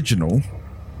the original?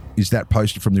 Is that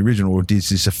poster from the original, or is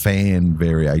this a fan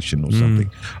variation or something?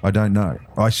 I don't know.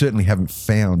 I certainly haven't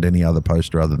found any other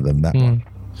poster other than that one.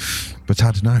 But it's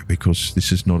hard to know because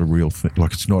this is not a real thing.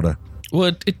 Like, it's not a...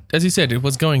 Well, it, as you said, it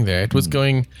was going there. It was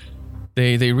going.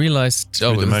 They realized.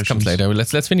 Oh, the this comes motions. later.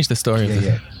 Let's finish the story. of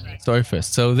the story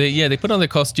first. So they put on their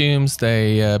costumes.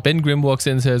 Ben Grimm walks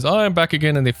in and says, "Oh, I'm back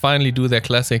again," and they finally do their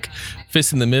classic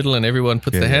fist in the middle, and everyone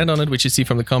puts their hand on it, which you see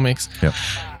from the comics. Yep.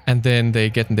 And then they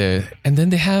get in there, and then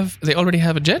they already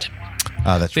have a jet.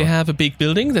 Ah, that's They right. have a big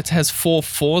building that has 4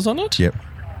 floors on it. Yep.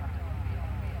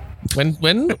 When I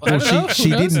Well, don't know, she who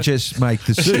knows? didn't just make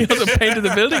the She suit. also painted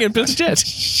the building and built a jet.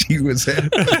 She was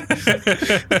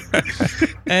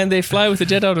And they fly with the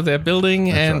jet out of their building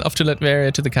and right. off to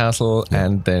Latveria to the castle.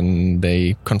 And then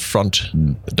they confront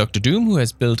Dr. Doom, who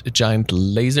has built a giant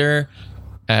laser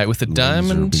with a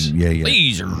diamond beam,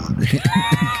 laser.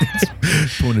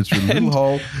 pointed through a little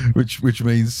hole, which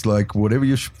means like whatever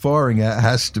you're firing at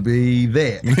has to be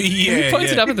there. He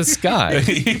points it up at the sky,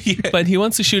 but he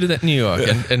wants to shoot it at New York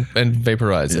and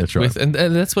vaporize it. That's right. And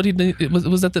that's what he did.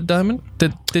 Was that the diamond?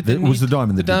 It was the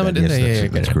diamond that did that. in Yes, there.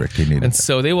 that's correct. He needed And that.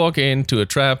 so they walk into a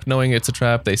trap, knowing it's a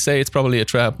trap. They say it's probably a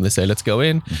trap, and they say, "Let's go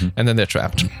in," and then they're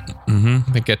trapped.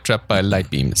 They get trapped by light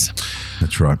beams.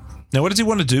 That's right. Now, what does he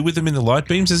want to do with them in the light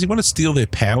beams? Does he want to steal their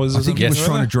powers? I think he was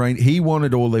trying to drain. He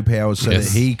wanted all their powers so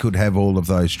Yes. that he could have all of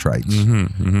those traits.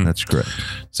 That's correct.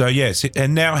 So, yes.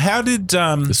 And now, how did...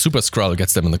 The Super Skrull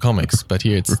gets them in the comics, but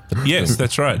here it's yes,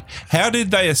 that's right. How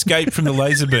did they escape from the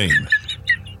laser beam?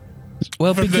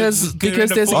 well because they're in a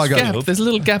there's force a gap. field. There's a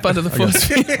little gap under the force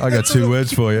field. I got 2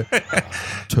 words for you.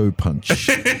 Toe punch.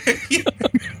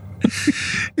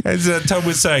 As Tom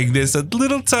was saying, there's a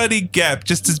little tiny gap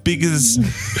just as big as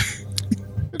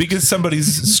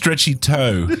somebody's stretchy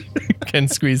toe. can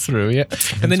squeeze through. Yeah,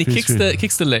 and then he kicks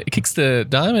the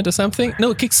diamond or something.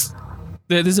 No, kicks.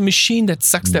 There's a machine that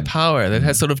sucks their power that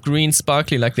has sort of green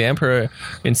sparkly like the Emperor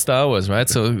in Star Wars, right?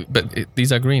 So,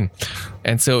 these are green.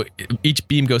 And so each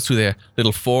beam goes through their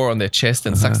little 4 on their chest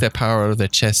and sucks their power out of their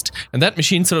chest. And that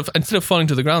machine sort of, instead of falling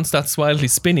to the ground, starts wildly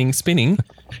spinning,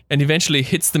 and eventually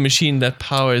hits the machine that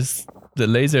powers the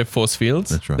laser force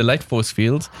fields, That's right. the light force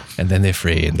fields, and then they're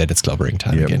free, and then it's clobbering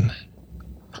time Yep. again.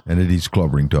 And it is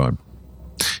clobbering time.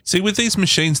 See, with these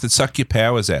machines that suck your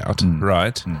powers out,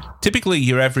 right? Typically,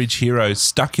 your average hero's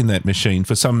stuck in that machine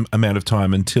for some amount of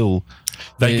time until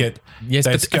they get. Yes,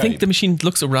 they but I think escape. the machine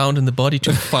looks around in the body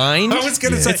to find. I was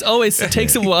gonna say- it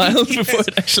takes a while before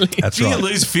it actually. That's Do you right.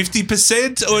 lose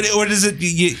 50%, or does it?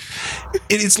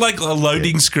 It's like a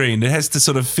loading screen. It has to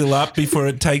sort of fill up before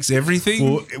it takes everything.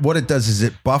 Well, what it does is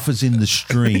it buffers in the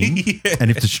stream,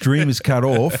 and if the stream is cut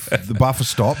off, the buffer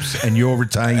stops, and you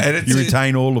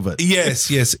retain all of it. Yes.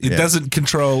 It doesn't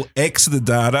control X the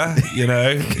data.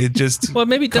 It just. Well,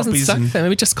 maybe it doesn't copies suck and- them.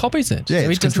 Maybe it just copies it. Yeah,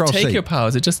 maybe it's it doesn't Control take C. your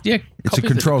powers. It just It's a copies it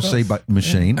Control across. C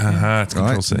machine. It's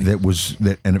Control C.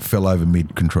 And it fell over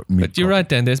mid control. But you're right,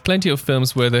 Dan. There's plenty of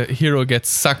films where the hero gets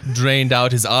sucked, drained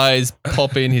out, his eyes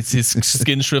pop in, his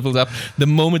skin shrivels up. The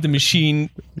moment the machine,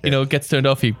 gets turned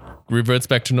off, he reverts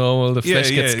back to normal. The flesh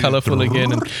gets colorful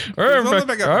again, and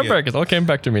I'm back. It all came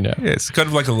back to me now. Yeah, it's kind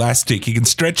of like elastic. You can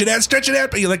stretch it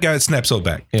out, but you let go, it snaps all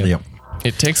back. Yeah. Yep.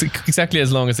 It takes exactly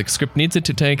as long as the script needs it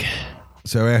to take.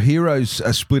 So our heroes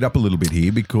are split up a little bit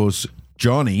here because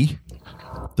Johnny,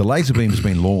 the laser beam's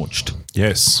been launched.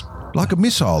 Yes. Like a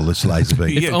missile, this laser beam.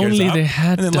 Yeah, it goes only up, they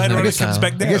had and then done later a on it comes missile.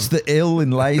 back I down. guess the L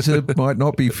in laser might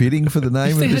not be fitting for the name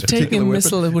If of they this had taken a particular weapon.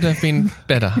 missile, it would have been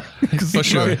better. For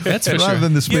sure. That's for Rather sure.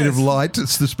 than the speed of Yes. light,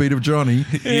 it's the speed of Johnny.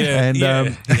 And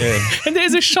yeah. And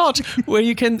there's a shot where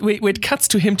where it cuts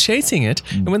to him chasing it,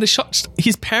 and when the shot,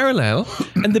 he's parallel,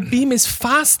 and the beam is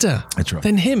faster That's right.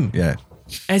 than him. yeah.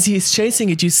 As he is chasing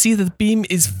it, you see that the beam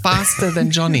is faster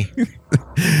than Johnny.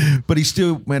 But he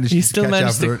still managed to catch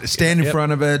managed after to- it, stand in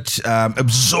front of it,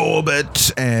 absorb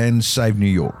it, and save New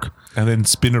York. And then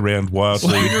spin around wildly.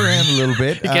 Spin around a little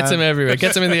bit. It gets him everywhere.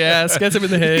 Gets him in the ass, gets him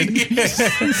in the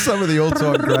head. Some of the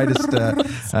all-time greatest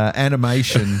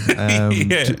animation,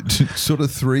 sort of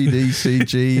 3D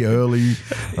CG early.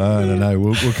 I don't know.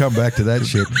 We'll come back to that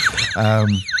shit.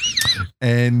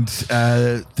 And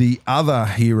the other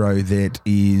hero that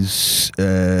is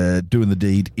doing the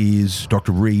deed is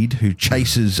Dr. Reed, who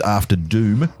chases after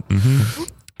Doom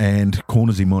and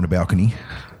corners him on a balcony.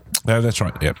 Oh, that's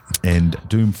right. Yep. And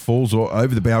Doom falls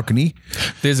over the balcony.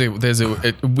 There's a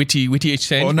witty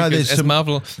exchange. Oh, no, because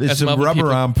there's some rubber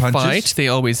people arm punches. Fight, they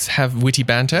always have witty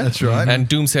banter. That's right. And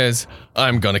Doom says,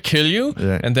 "I'm gonna kill you,"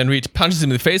 Yeah. and then Reed punches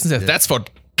him in the face and says, "That's for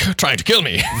trying to kill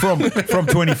me." From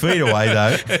 20 feet away,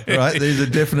 though, right? These are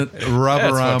definite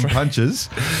rubber That's arm what- punches,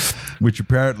 which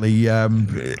apparently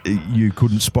you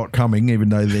couldn't spot coming, even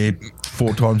though they're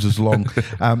 4 times as long.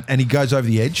 And he goes over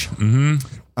the edge,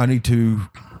 only to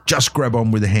just grab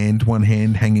on with one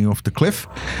hand hanging off the cliff.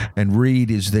 And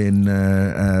Reed is then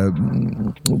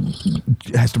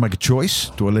has to make a choice.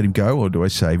 Do I let him go or do I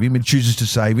save him? And chooses to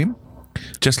save him.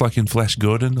 Just like in Flash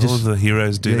Gordon, all of the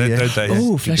heroes do Yeah, that, yeah. don't they?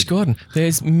 Oh, Flash Gordon.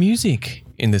 There's music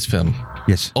in this film.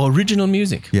 Yes. Original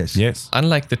music. Yes. Yes.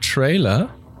 Unlike the trailer,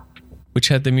 which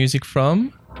had the music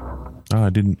from Oh, I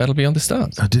didn't. Battle Beyond the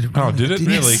Stars. I did it. Oh, did it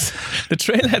really? Yes. The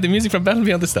trailer had the music from Battle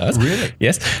Beyond the Stars. Really?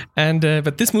 Yes. And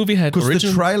but this movie had Because the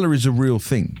original. trailer is a real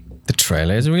thing. The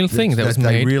trailer is a real thing that was they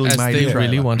made really as made they a really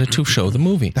trailer. wanted to show the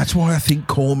movie. That's why I think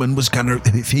Corman was going to,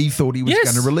 if he thought he was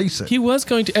going to release it. He was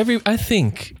going to I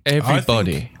think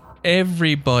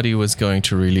everybody was going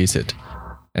to release it.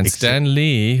 And Stan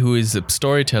Lee, who is a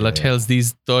storyteller, tells these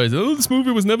stories. Oh, this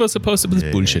movie was never supposed to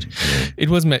be bullshit. It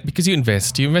was meant because you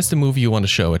invest a movie, you want to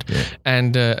show it.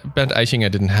 And Bernd Eichinger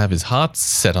didn't have his heart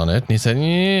set on it, and he said,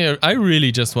 "Yeah, I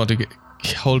really just want to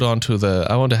hold on to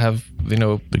I want to have the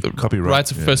copyright,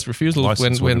 rights of first refusal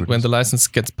License, when whatever it is. the license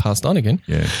gets passed on again."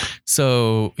 Yeah.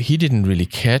 So he didn't really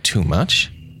care too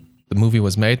much. The movie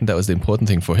was made, and that was the important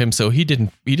thing for him. So he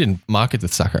didn't market the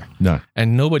sucker. No.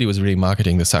 And nobody was really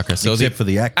marketing the sucker. So Except for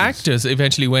the actors. Actors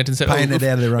eventually went and said, Paying it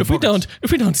out of their own if we pockets."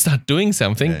 don't start doing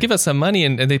something, give us some money,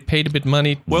 and they paid a bit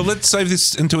money. Well, let's save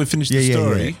this until we finish the Yeah, yeah,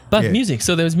 story. yeah. But music,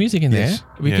 so there was music in Yes.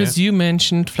 there because you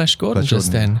mentioned Flash Gordon Flash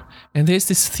just Gordon. then, and there's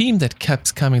this theme that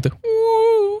kept coming, the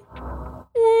woo,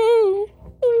 woo,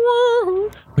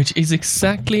 woo, which is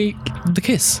exactly the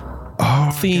Kiss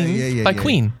theme by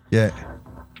Queen. Yeah.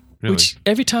 Really. Which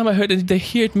every time I heard it, they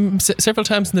hear it several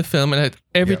times in the film, and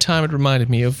every time it reminded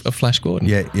me of Flash Gordon.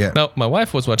 Yeah, yeah. Now, my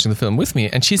wife was watching the film with me,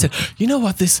 and she said, "You know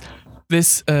what? This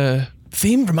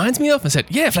theme reminds me of? I said,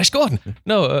 yeah, Flash Gordon.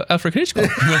 No, Alfred Hitchcock.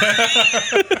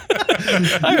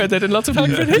 I heard that in lots of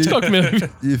Alfred Hitchcock movies.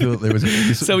 You thought there was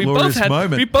this So we both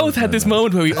moment. had this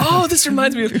moment where this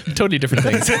reminds me of totally different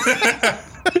things.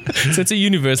 So it's a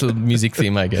universal music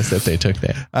theme, I guess, that they took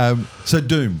there. So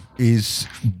Doom is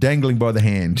dangling by the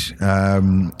hand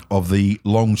of the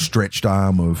long stretched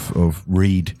arm of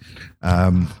Reed,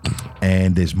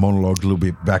 and there's monologue a little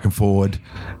bit back and forward,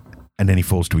 and then he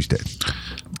falls to his death.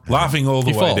 Laughing all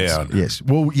the He way falls. down. Yes.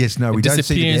 Well, yes, no, we don't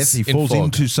see the death. He disappears in falls fog.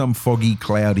 into some foggy,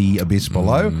 cloudy abyss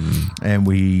below, and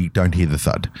we don't hear the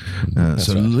thud.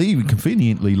 So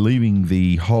conveniently leaving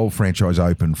the whole franchise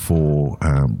open for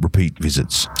repeat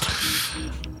visits.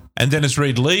 And then as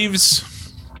Reed leaves,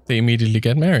 They immediately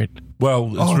get married.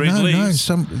 well, as Reed leaves,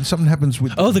 something happens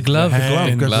with Oh, the glove. The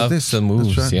hand goes glove like this. the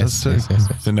moves. That's right, Yes, that's yes,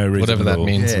 yes. for no reason Whatever at that all.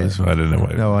 means. Yeah. I don't know.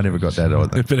 What, No, I never got that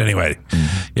either. But anyway,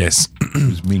 yes. It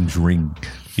was Ming's ring.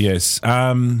 Yes.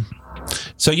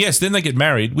 So yes, then they get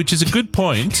married, which is a good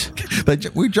point.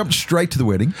 We jumped straight to the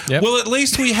wedding. Yep. Well, at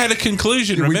least we had a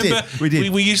conclusion. Yeah, we Remember, did. We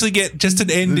did. We usually get just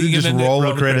an ending Just and then roll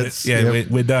the credits. Yeah, Yep.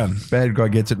 we're done. Bad guy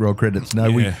gets it, roll credits. No,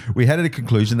 Yeah. we had a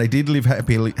conclusion. They did live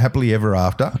happily ever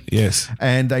after. Yes.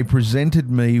 And they presented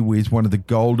me with one of the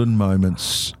golden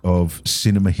moments of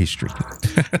cinema history,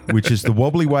 which is the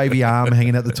wobbly, wavy arm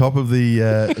hanging at the top of the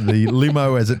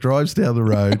limo as it drives down the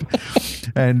road.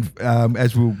 And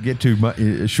as we'll get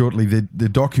to shortly, the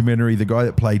documentary, the guy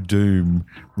that played Doom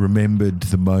remembered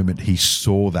the moment he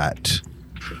saw that.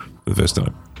 For the first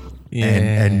time. Yeah.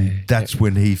 And that's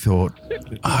when he thought,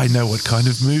 I know what kind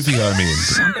of movie I'm in.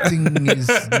 something is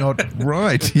not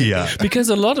right here. Because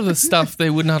a lot of the stuff they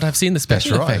would not have seen the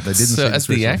special That's right. effects. They didn't so see the as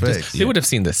the special actors, effects. they would have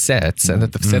seen the sets, and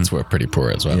that the sets were pretty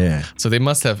poor as well. Yeah. So they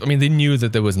must have. I mean, they knew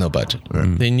that there was no budget.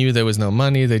 They knew there was no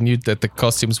money. They knew that the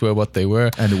costumes were what they were.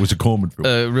 And it was a Corman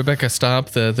film. Rebecca Starb,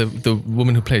 the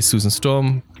woman who plays Susan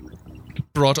Storm,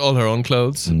 brought all her own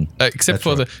clothes, except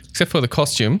for the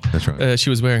costume. That's right. She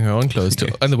was wearing her own clothes too,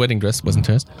 and the wedding dress wasn't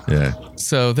hers. Yeah.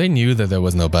 So they knew that there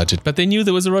was no budget, but they knew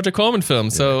there was a Roger Corman film.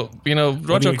 So,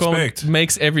 Roger you Corman expect?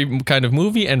 makes every kind of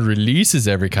movie and releases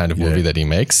every kind of movie that he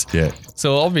makes. Yeah.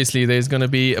 So obviously there's going to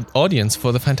be an audience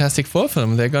for the Fantastic Four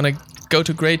film. They're going to go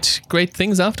to great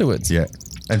things afterwards. Yeah.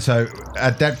 And so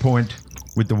at that point,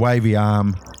 with the wavy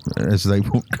arm as they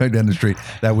go down the street,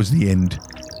 that was the end.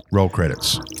 Roll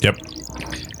credits. Yep.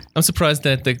 I'm surprised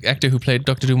that the actor who played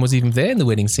Doctor Doom was even there in the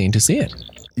wedding scene to see it.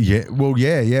 Yeah. Well,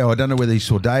 yeah. I don't know whether he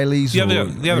saw dailies. The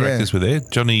other actors were there.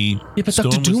 Johnny Yeah, but Storm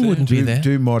Dr. was Doom there. wouldn't be there.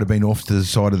 Doom might have been off to the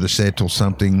side of the set or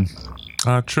something.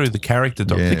 True. The character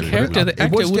Doctor. Yeah, Doom. character, the it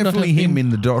actor was would not definitely have him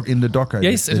been- in the doco.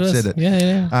 Yes, that it was. said it.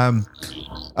 Yeah.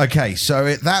 Okay, so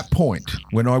at that point,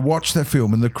 when I watched that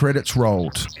film and the credits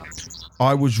rolled,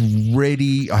 I was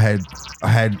ready. I had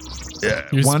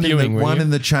You're one spewing, were you? in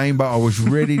the chamber. I was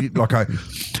ready. Like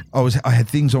I had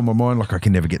things on my mind. Like I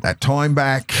can never get that time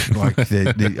back. Like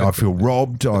I feel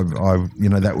robbed.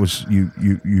 That was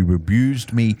you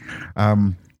abused me.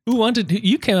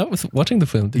 You came up with watching the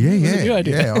film, didn't you? Was it your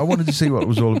idea? Yeah. I wanted to see what it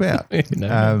was all about.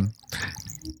 No.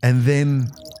 And then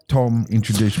Tom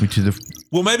introduced me to the.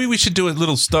 Well, maybe we should do a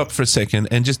little stop for a second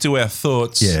and just do our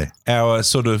thoughts. Yeah. Our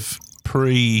sort of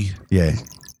pre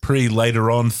later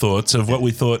on thoughts of what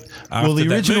we thought after Well, the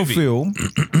that original movie. film,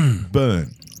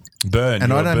 Burn. Burn.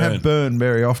 And I You're don't Burn. have burn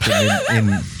very often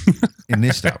in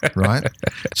this stuff, right?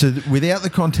 So without the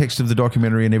context of the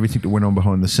documentary and everything that went on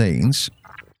behind the scenes,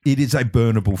 it is a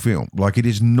burnable film. Like it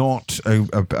is not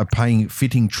a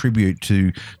fitting tribute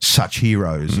to such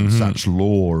heroes and such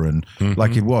lore, and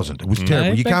like it wasn't. It was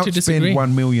terrible. I You beg can't to spend disagree.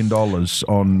 $1 million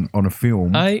on a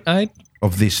film I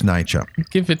of this nature.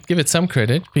 give it some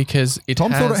credit because it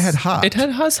Tom has, thought it had heart.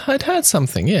 It had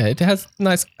something. Yeah, it has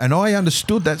nice. And I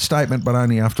understood that statement, but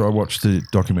only after I watched the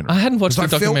documentary. I hadn't watched 'Cause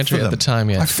the I felt documentary for at the them. time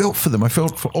yet. I felt for them. I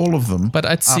felt for all of them. But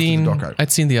after the doco.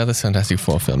 I'd seen the other Fantastic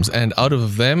Four films, and out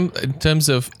of them, in terms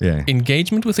of Yeah.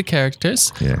 engagement with the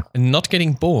characters Yeah. and not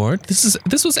getting bored,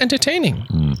 this was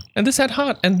entertaining, and this had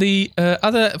heart. And the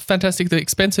other the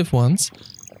expensive ones,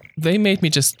 they made me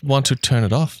just want to turn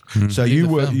it off. So Leave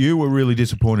the film. you were really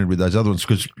disappointed with those other ones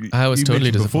because I was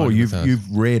totally disappointed with those. You've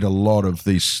read a lot of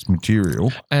this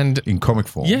material And in comic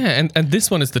form. yeah, and this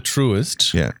one is the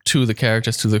truest Yeah. to the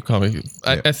characters, to the comic.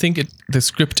 I think the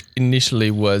script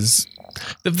initially was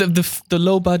the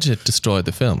low budget destroyed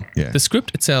the film. Yeah. The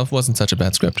script itself wasn't such a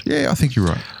bad script. Yeah, I think you're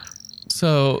right.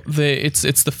 So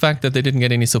it's the fact that they didn't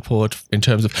get any support in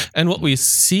terms of, and what we're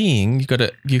seeing, you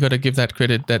gotta give that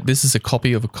credit that this is a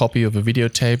copy of a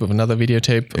videotape of another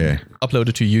videotape Yeah.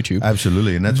 uploaded to YouTube.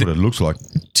 Absolutely, and that's what it looks like.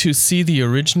 To see the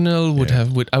original would Yeah.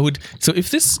 so if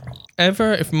this,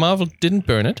 if Marvel didn't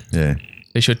burn it, Yeah.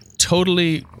 they should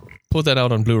totally put that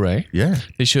out on Blu-ray. Yeah.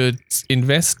 They should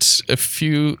invest a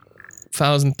few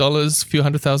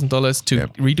 $100,000 to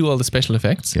redo all the special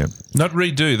effects. Yeah. Not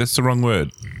redo. That's the wrong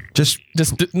word. Just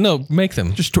Make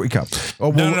them. tweak up. Oh,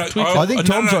 well, No, I think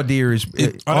Tom's idea is. I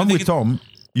don't I'm think with Tom.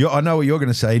 I know what you're going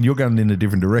to say, and you're going in a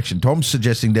different direction. Tom's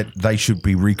suggesting that they should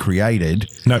be recreated.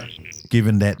 No.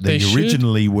 Given that they should.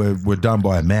 originally were done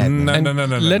by a madman.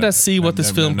 No. Let us see what this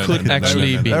film could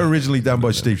actually be. They were originally done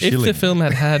by Steve If Schilling. the film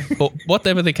had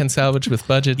whatever they can salvage with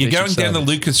budget, You're they going should down the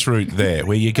salvage. Lucas route there,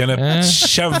 where you're going to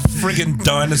shove friggin'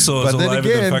 dinosaurs but all then over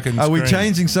the again, fucking are we screen.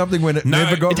 changing something when it No,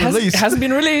 never got It released? hasn't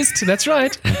been released. That's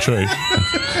right. True.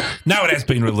 No, it has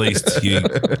been released, you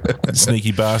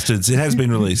sneaky bastards. It has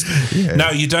been released. No,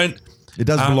 you don't. It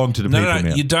does belong to the people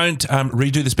now. You don't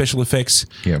redo the special effects.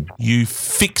 Yeah. You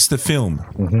fix the film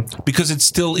because it's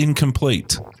still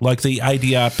incomplete. Like the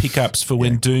ADR pickups for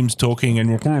when Doom's talking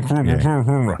and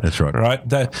That's right.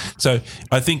 right. So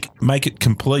I think make it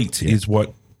complete is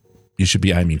what you should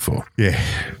be aiming for. Yeah.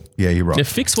 Yeah, you're right. Yeah,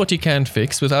 fix what you can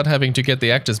fix without having to get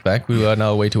the actors back who are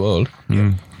now way too old.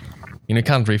 You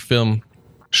can't refilm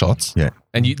shots. Yeah.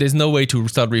 And there's no way to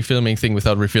start refilming thing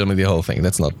without refilming the whole thing.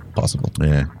 That's not possible.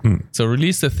 Yeah. So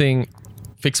release the thing,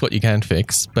 fix what you can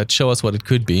fix, but show us what it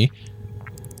could be.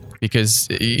 Because,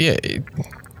 it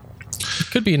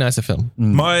could be a nicer film.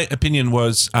 My opinion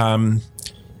was,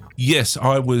 yes,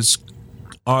 I thought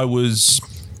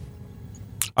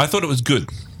it was good.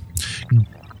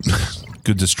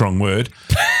 Good's a strong word.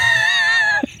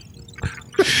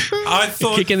 I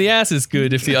thought Kick in the ass is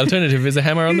good if the alternative is a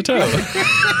hammer on the toe.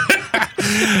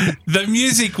 the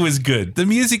music was good. The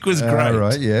music was great. All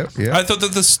right. Yeah. Yeah. I thought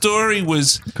that the story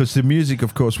was Because the music,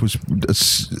 of course, was a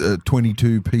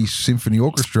 22-piece symphony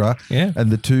orchestra. Yeah.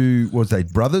 And the two, was they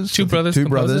brothers? Two I think brothers Two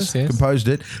composers, brothers yes. composed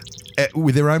it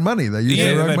with their own money. They used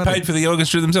their own they money. paid for the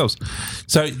orchestra themselves.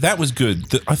 So that was good.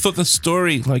 I thought the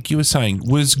story, like you were saying,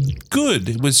 was good.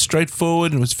 It was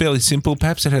straightforward and it was fairly simple.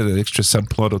 Perhaps it had an extra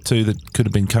subplot or two that could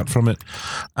have been cut from it.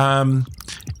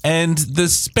 And the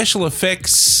special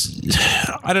effects,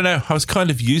 I don't know. I was kind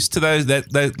of used to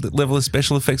that level of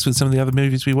special effects with some of the other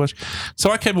movies we watched. So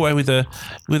I came away with a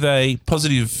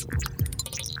positive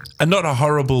and not a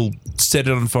horrible set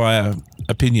it on fire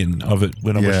opinion of it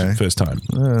when I watched it the first time.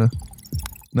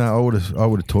 No, I would have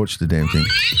torched the damn thing.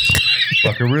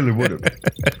 Like I really would have.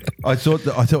 I thought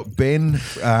Ben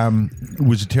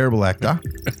was a terrible actor.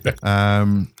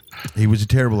 He was a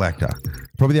terrible actor.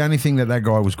 Probably the only thing that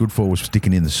guy was good for was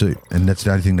sticking in the suit, and that's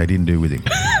the only thing they didn't do with him.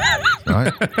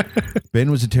 Right?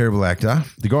 Ben was a terrible actor.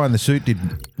 The guy in the suit did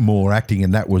more acting,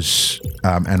 and that was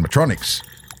animatronics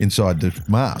inside the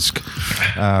mask.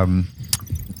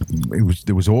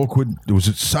 There was awkward. There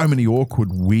was so many awkward,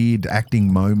 weird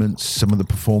acting moments. Some of the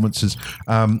performances.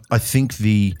 I think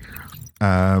the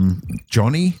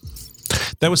Johnny.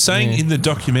 They were saying in the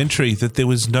documentary that there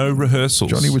was no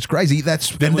rehearsals. Johnny was crazy.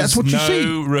 That's what you see.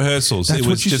 No rehearsals. That's it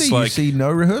was what you just see. like You see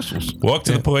no rehearsals. walk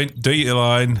to the point, do your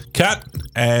line, cut,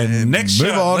 and next move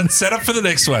shot. on. Let's set up for the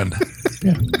next one.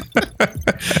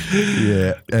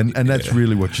 Yeah, and that's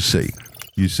really what you see.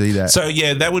 You see that. So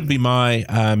yeah, that would be my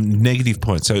negative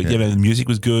point. So the music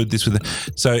was good.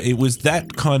 So it was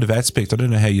that kind of aspect. I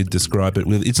don't know how you'd describe it.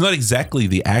 It's not exactly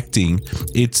the acting.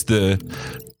 It's the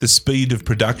speed of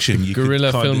production. You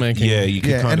Guerrilla could kind filmmaking. You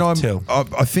could kind of tell.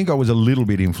 I think I was a little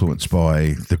bit influenced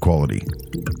by the quality,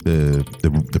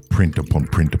 the print upon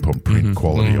print upon print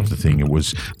quality of the thing. It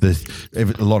was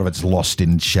a lot of it's lost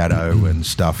in shadow and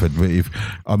stuff. If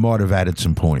I might have added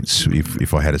some points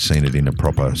if I had seen it in a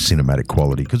proper cinematic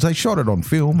quality, because they shot it on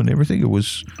film and everything. It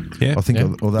was, I think,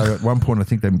 although at one point I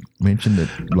think they mentioned that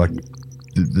like.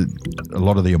 A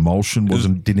lot of the emulsion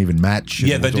didn't even match.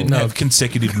 Yeah, they didn't have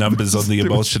consecutive numbers on the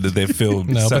emulsion of their film.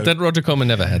 No, but that Roger Corman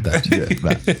never had that.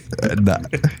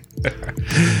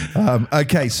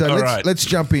 Okay, so let's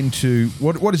jump into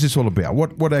what is this all about?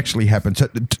 What actually happened? So,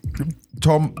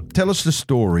 Tom, tell us the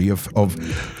story of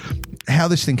how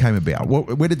this thing came about.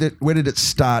 Where did it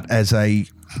start as a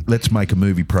let's make a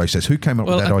movie process? Who came up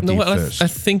with that idea first? I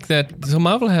think that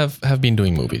Marvel have been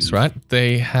doing movies, right?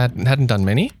 They hadn't done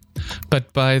many.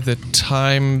 But by the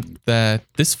time that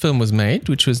this film was made,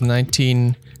 which was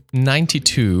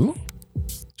 1992,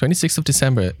 26th of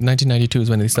December, 1992 is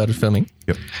when they started filming.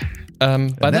 Yep.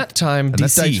 By that time,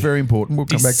 DC... that date's very important. We'll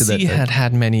come back to that. DC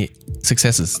had many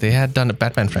successes. They had done a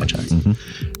Batman franchise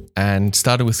and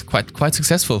started with quite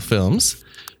successful films.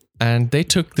 And they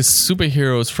took the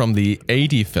superheroes from the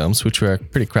 80 films, which were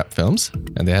pretty crap films.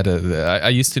 And they had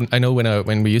I know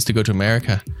when we used to go to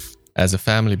America as a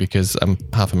family, because I'm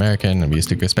half American, and we used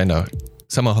to go spend our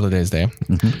summer holidays there,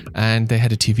 and they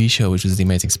had a TV show which was The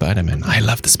Amazing Spider-Man. I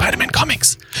love the Spider-Man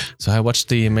comics, so I watched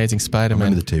The Amazing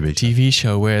Spider-Man the TV show. TV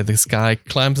show where this guy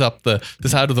climbs up the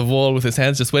side of the wall with his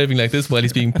hands just waving like this while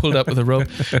he's being pulled up with a rope.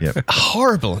 Yep.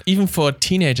 Horrible, even for a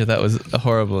teenager, that was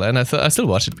horrible. And I still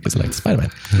watch it because I like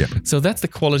Spider-Man. Yep. So that's the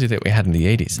quality that we had in the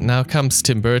 80s. Now comes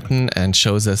Tim Burton and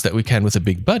shows us that we can, with a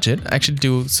big budget, actually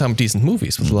do some decent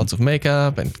movies with lots of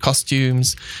makeup and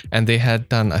costumes. And they had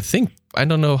done, I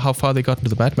don't know how far they got into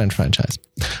the Batman franchise,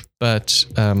 but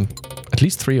at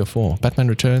least 3 or 4. Batman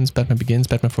Returns, Batman Begins,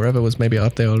 Batman Forever was maybe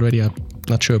out there already. I'm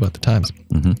not sure about the times.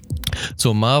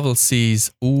 So Marvel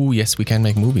sees, yes, we can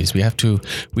make movies. We have to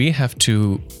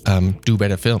do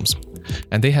better films.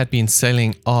 And they had been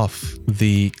selling off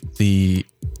the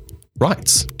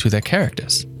rights to their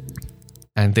characters.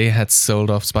 And they had sold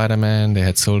off Spider-Man. They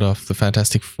had sold off the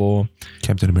Fantastic Four,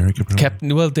 Captain America.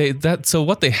 So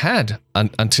what they had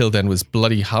until then was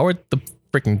bloody Howard the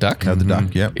freaking Duck, The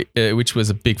Duck, yep. Which was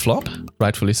a big flop,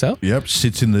 rightfully so. Yep,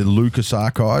 sits in the Lucas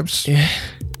archives. Yeah.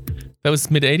 That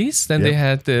was mid 80s. Then they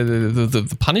had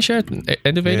the Punisher at the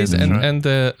end of 80s, and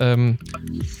the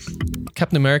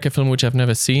Captain America film, which I've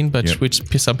never seen, but which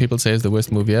some people say is the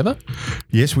worst movie ever.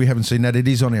 Yes, we haven't seen that. It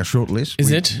is on our short list.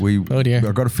 Is it? Oh dear.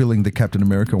 I got a feeling the Captain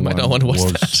America one don't want to watch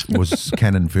that. was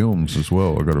Canon Films as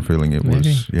well. I got a feeling it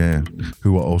was,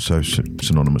 who are also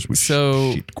synonymous with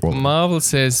shit quality. Marvel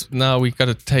says, now we got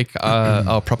to take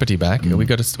our property back. We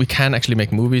can actually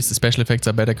make movies. The special effects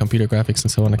are better, computer graphics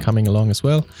and so on are coming along as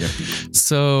well. Yep.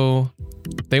 So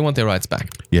they want their rights back.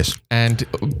 Yes. And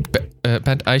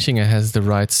Bernd Eichinger has the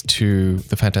rights to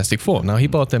the Fantastic Four. Now, he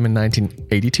bought them in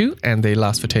 1982, and they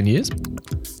last for 10 years.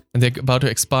 And they're about to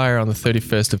expire on the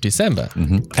 31st of December.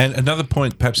 And another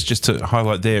point, perhaps just to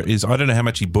highlight there, is I don't know how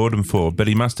much he bought them for, but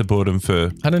he must have bought them for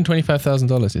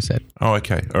 $125,000, he said. Oh,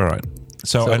 okay. All right.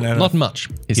 So not much,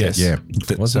 he says. Yeah.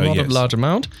 It was not a large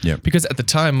amount. Yeah. Because at the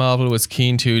time, Marvel was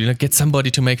keen to get somebody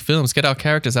to make films, get our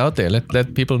characters out there,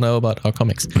 let people know about our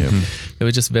comics. Yeah. They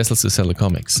were just vessels to sell the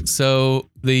comics. So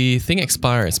the thing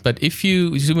expires. But if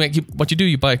you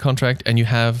buy a contract and you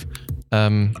have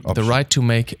the right to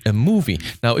make a movie.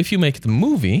 Now, if you make the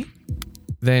movie,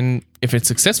 then if it's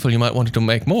successful, you might want to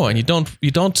make more, and you don't.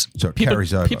 So it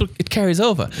carries over. It carries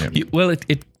over.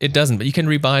 Yep. It doesn't, but you can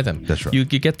rebuy them. That's right. You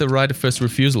get the right of first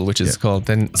refusal, which is called.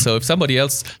 Then, so if somebody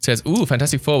else says, "Ooh,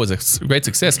 Fantastic Four was a great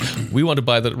success," we want to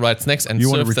buy the rights next, and you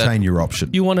want to retain your option.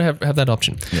 You want to have that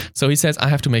option. Yeah. So he says, "I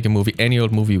have to make a movie. Any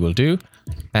old movie will do."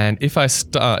 And if I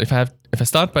start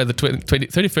by the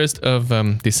 31st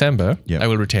of December, I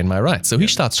will retain my rights. So he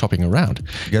starts shopping around.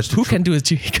 Who can do it?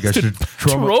 He goes to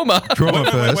Trauma. Trauma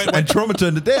first, and Trauma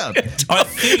turned it down. I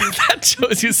think that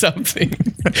shows you something.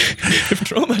 If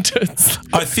Trauma turns,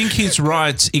 I think his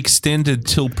rights extended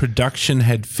till production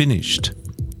had finished.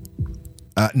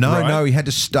 No, he had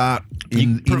to start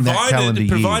in that calendar year.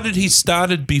 Provided he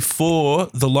started before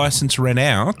the license ran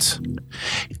out,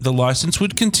 the license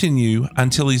would continue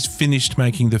until he's finished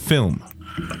making the film.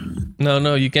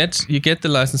 No, you get the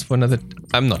license for another.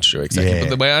 I'm not sure exactly, but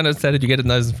the way I understand it, you get a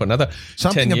license for another.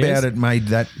 Something 10 years. about it made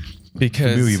that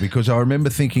familiar, because I remember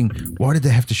thinking, why did they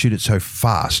have to shoot it so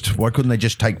fast? Why couldn't they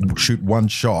just shoot one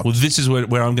shot? Well, this is where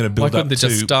I'm going to build up to. Why couldn't they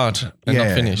just start and not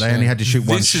finish? They only had to shoot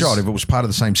one shot. If it was part of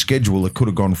the same schedule, it could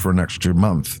have gone for an extra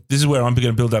month. This is where I'm going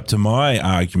to build up to my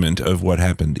argument of what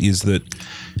happened, is that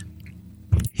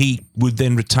he would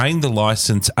then retain the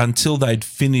license until they'd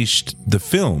finished the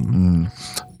film.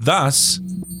 Thus,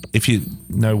 if you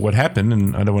know what happened,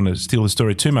 and I don't want to steal the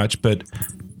story too much, but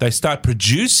they start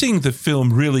producing the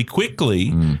film really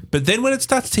quickly, but then when it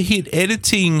starts to hit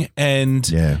editing and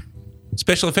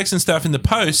special effects and stuff in the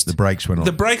post, the brakes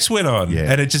went on.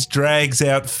 And it just drags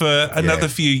out for another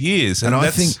few years. And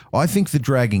I think the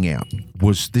dragging out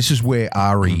was, this is where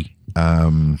Ari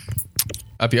Arad.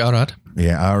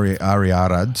 Ari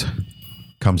Arad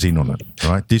comes in on it,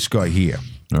 right? This guy here,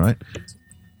 all right?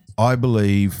 I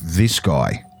believe this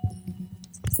guy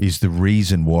is the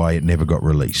reason why it never got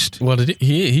released. Well,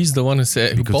 he's the one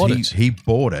who bought it. He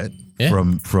bought it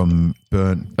from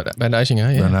Bernd Eichinger,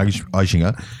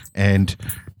 and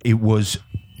it was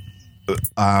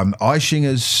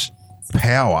Eichinger's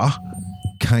power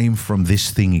came from this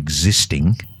thing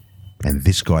existing and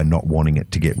this guy not wanting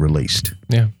it to get released.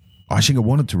 Yeah. Eichinger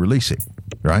wanted to release it,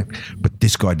 right? But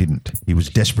this guy didn't. He was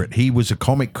desperate. He was a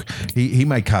comic. He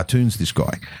made cartoons, this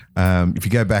guy. If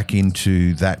you go back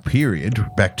into that period,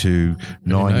 back to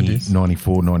 90,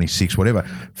 94, 96, whatever,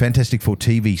 Fantastic Four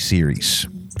TV series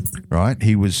Right,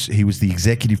 he was the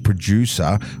executive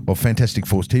producer of Fantastic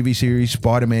Four TV series,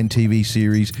 Spider-Man TV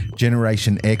series,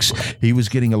 Generation X. He was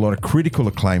getting a lot of critical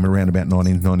acclaim around about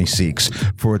 1996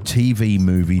 for a TV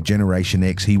movie, Generation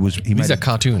X. These are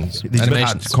cartoons, These are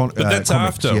animations. But that's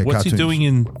comics, after. yeah, What's he cartoons. doing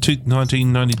in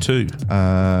 1992?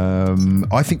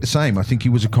 I think the same. I think he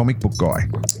was a comic book guy.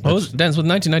 Oh, that was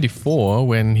 1994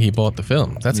 when he bought the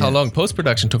film. That's how long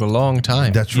post-production took a long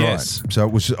time. That's Yes. right. So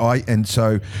it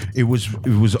was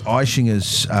it was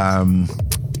Eishinger's.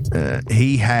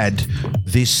 He had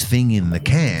this thing in the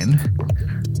can,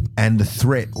 and the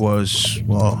threat was,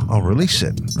 well, I'll release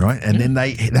it, right? And then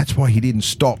that's why he didn't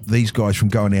stop these guys from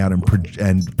going out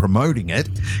and promoting it,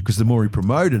 because the more he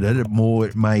promoted it, the more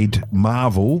it made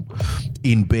Marvel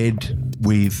in bed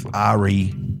with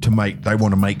Ari they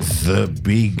want to make the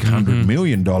big $100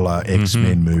 million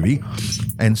X-Men movie.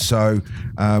 And so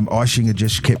Eishinger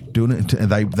just kept doing it,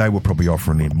 and they were probably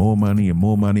offering him more money and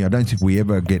more money. I don't think we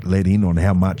ever get let in on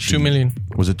how much. $2 million.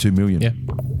 Was it $2 million? Yeah.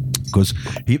 Because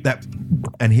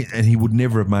he would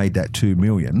never have made that $2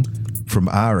 million from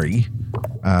Ari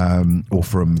or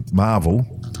from Marvel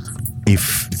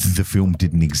if the film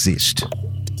didn't exist.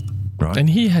 Right. And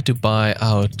he had to buy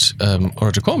out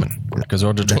Roger Corman, because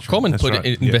Roger Corman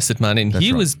invested money, and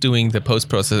he was doing the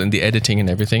post-process and the editing and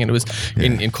everything, and it was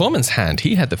in Corman's hand.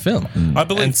 He had the film. I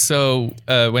believe. And so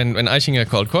when Eishinger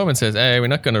called Corman and says, hey, we're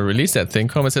not going to release that thing,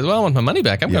 Corman says, well, I want my money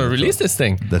back. I'm going to release this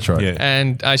thing. That's right. Yeah.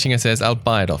 And Eishinger says, I'll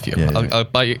buy it off you. Yeah.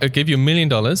 I'll give you $1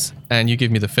 million, and you give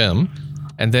me the film.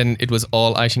 And then it was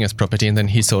all Eishinger's property, and then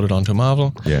he sold it on to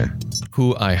Marvel,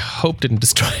 who I hope didn't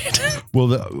destroy it. Well,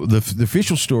 the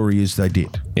official story is they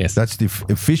did. Yes. That's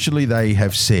officially they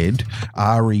have said,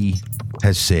 Ari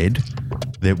has said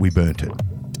that we burnt it.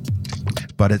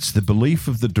 But it's the belief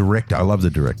of the director. I love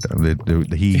the director.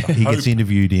 He gets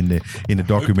interviewed in the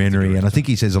documentary, and I think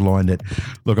he says a line that,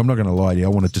 look, I'm not going to lie to you, I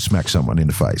wanted to smack someone in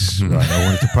the face. Right? I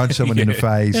wanted to punch someone in the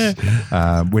face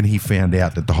when he found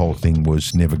out that the whole thing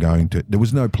was never going to. There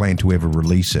was no plan to ever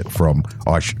release it from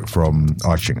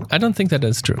Eishinger. I don't think that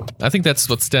is true. I think that's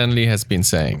what Stan Lee has been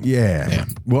saying. Yeah.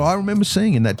 Well, I remember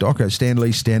seeing in that doco Stan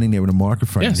Lee standing there with a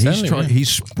microphone. Yeah, and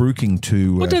he's spruiking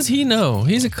to. What does he know?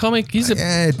 He's a comic.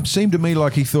 Yeah, it seemed to me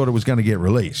like he thought it was going to get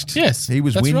released. Yes, he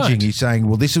was that's whinging. right. He's saying,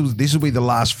 "Well, this will be the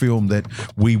last film that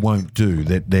we won't do.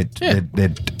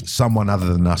 That someone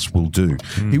other than us will do."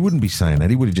 He wouldn't be saying that.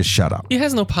 He would have just shut up. He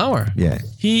has no power. Yeah.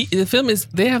 The film is.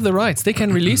 They have the rights. They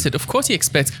can release it. Of course, he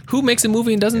expects. Who makes a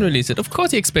movie and doesn't release it? Of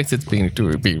course, he expects it to be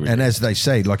released. And as they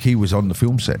say, like he was on the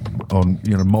film set on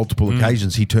multiple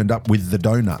occasions. He turned up with the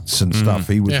donuts and stuff.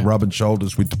 He was rubbing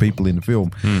shoulders with the people in the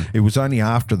film. It was only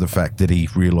after the fact that he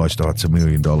realised, it's $1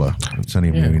 million. It's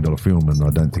only $1 million film, and I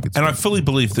don't think it's. And I fully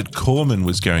believe that Corman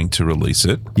was going to release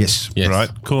it. Yes. Right?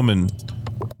 Corman.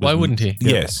 Why wouldn't he?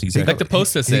 Yes, exactly. Like the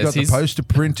poster says. He got the poster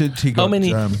printed. He got how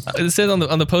many? It says on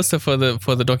the poster for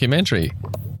the documentary.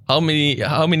 How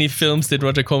many films did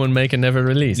Roger Corman make and never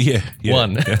release? Yeah.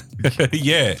 One.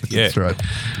 Yeah. That's right.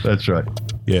 That's right.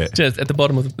 Yeah. Just at the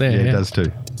bottom of there. Yeah, it does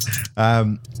too.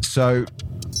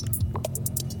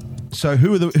 So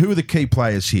who are the key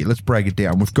players here? Let's break it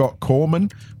down. We've got Corman,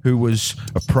 who was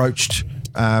approached.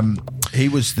 He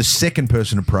was the second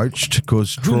person approached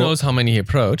because who knows how many he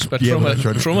approached, but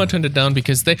Troma turned it down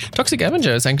because Toxic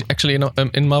Avenger is actually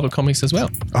in Marvel Comics as well.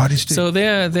 Oh, it is too. So they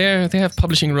have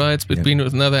publishing rights between one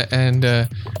another, and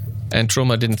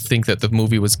Troma didn't think that the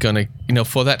movie was gonna,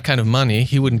 for that kind of money,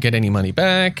 he wouldn't get any money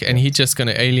back, and he's just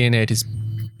gonna alienate his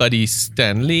buddy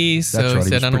Stan Lee. So he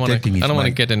said, I don't want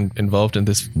to get involved in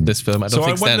this film. I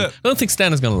don't think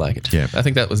Stan is gonna like it. Yeah. I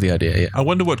think that was the idea. Yeah. I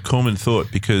wonder what Corman thought,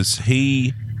 because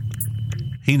he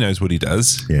knows what he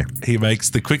does. Yeah. He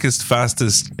makes the quickest,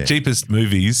 fastest, cheapest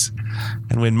movies.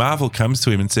 And when Marvel comes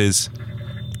to him and says,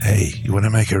 hey, you want to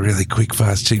make a really quick,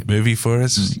 fast, cheap movie for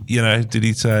us? Did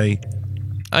he say...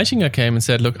 Eishinger came and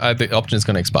said, look, the option is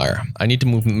going to expire. I need to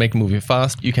make a movie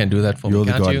fast. You can't do that for me, You're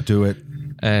the can't guy you? to do it.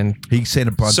 And he sent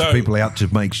a bunch of people out to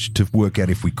work out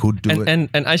if we could do it.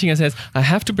 And Eishinger says, I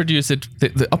have to produce it.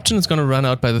 The option is going to run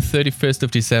out by the 31st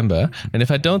of December. And if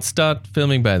I don't start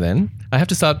filming by then, I have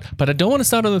to start. But I don't want to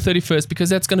start on the 31st because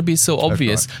that's going to be so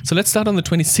obvious. Right. So let's start on the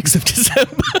 26th of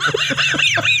December.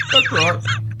 That's right.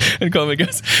 And Corman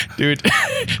goes, dude,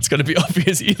 it's going to be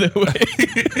obvious either way.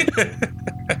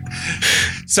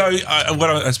 So what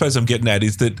I suppose I'm getting at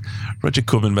is that Roger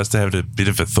Corman must have had a bit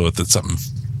of a thought that something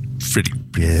pretty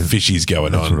fishies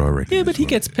going That's on. what I reckon. Yeah, but he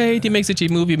gets paid. He makes a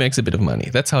cheap movie, makes a bit of money.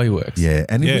 That's how he works. Yeah,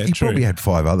 and Yeah, he true. probably had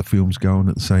 5 other films going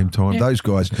at the same time. Yeah. Those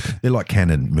guys, they're like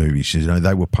Canon movies. You know,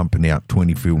 they were pumping out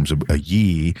 20 films a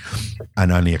year,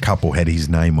 and only a couple had his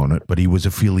name on it. But he was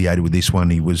affiliated with this one.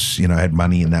 He was, had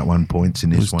money in that one, points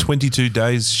in It this was one. 22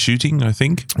 days shooting, I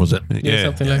think. Was it? Yeah,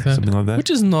 something like that. Something like that. Which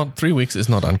is not 3 weeks. Is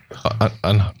not It's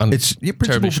principal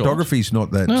terribly short. photography is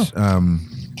not that. No.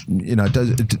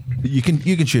 You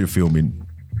can shoot a film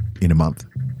in a month.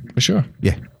 for sure.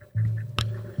 Yeah.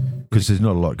 Because there's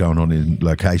not a lot going on in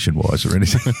location wise or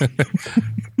anything.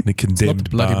 The condemned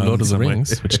Bloody barn Lord of the somewhere.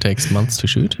 Rings, which takes months to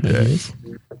shoot.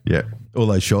 Yeah. All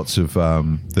those shots of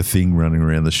the thing running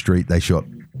around the street, they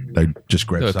just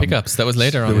grabbed There were some. pickups. That was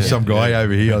later on. There was some guy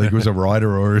over here, I think it was a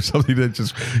writer or something that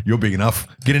just, you're big enough.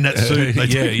 Get in that suit. They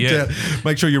take you down.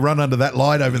 Make sure you run under that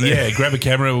light over there. Yeah, grab a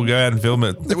camera, we'll go out and film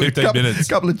it. There were 15 minutes. A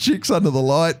couple of chicks under the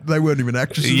light. They weren't even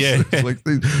actresses. Yeah. It's like,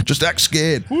 just act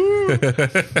scared.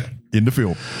 In the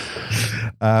film.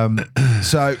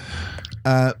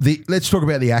 Let's talk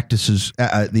about the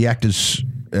actors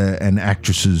and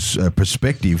actresses'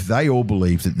 perspective. They all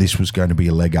believed that this was going to be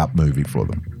a leg up movie for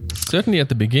them. Certainly at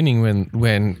the beginning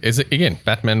when again,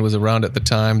 Batman was around at the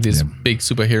time. These big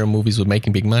superhero movies were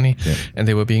making big money, and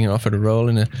they were being offered a role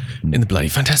in the bloody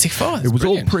Fantastic Four. It was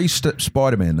brilliant. all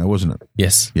pre-Spider-Man, though, wasn't it?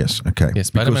 Yes. Yes. Okay. Yeah,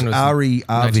 Spider-Man because was Ari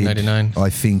Arvid, 1999. I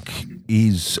think,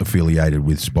 is affiliated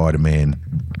with Spider-Man,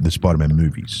 the Spider-Man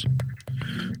movies.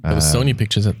 It was Sony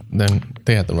Pictures. Then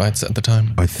they had the rights at the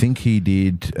time. I think he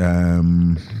did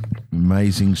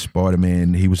Amazing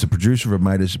Spider-Man. He was the producer of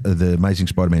the Amazing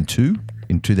Spider-Man 2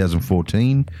 in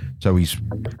 2014. So he's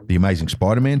the Amazing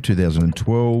Spider-Man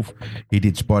 2012. He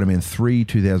did Spider-Man 3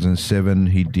 2007.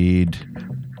 He did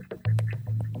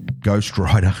Ghost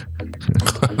Rider.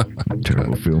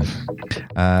 Terrible film.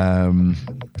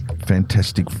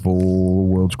 Fantastic Four,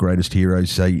 World's Greatest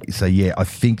Heroes. So yeah, I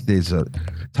think it's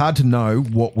hard to know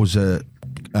what was an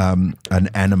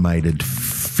animated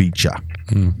feature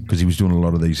because he was doing a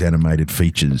lot of these animated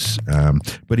features.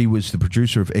 But he was the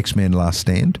producer of X-Men Last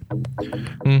Stand,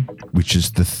 which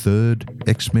is the 3rd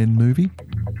X-Men movie.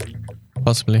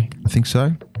 Possibly. I think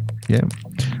so. Yeah.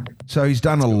 So he's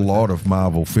done a lot of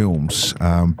Marvel films.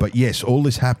 But yes, all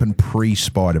this happened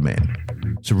pre-Spider-Man.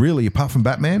 So really, apart from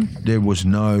Batman, there was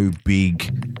no big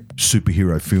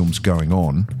superhero films going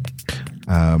on.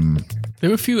 There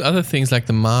were a few other things like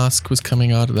The Mask was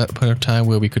coming out at that point of time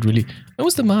where we could really... What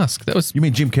was The Mask? That was... You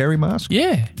mean Jim Carrey mask?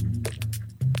 Yeah.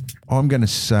 I'm going to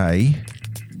say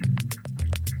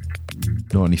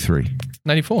 93.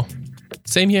 94.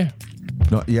 Same year.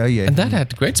 Yeah. And that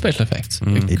had great special effects.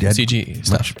 It had CG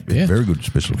stuff. very good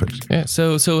special effects. Yeah.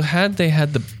 So had they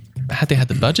had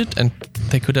the budget, and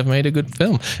they could have made a good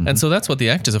film. And so that's what the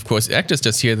actors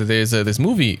just hear that there's this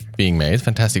movie being made,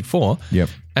 Fantastic Four. Yep.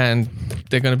 And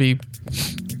they're going to be,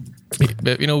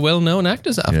 well-known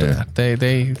actors after that.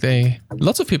 They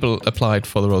lots of people applied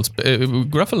for the roles.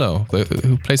 Gruffalo,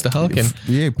 who plays the Hulk in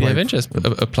the Avengers,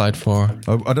 applied for.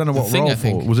 I don't know what Thing, role I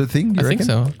think. for. Was it Thing? I think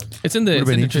so. It's in the. Would have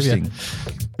been interesting.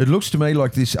 It looks to me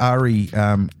like this Ari.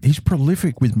 He's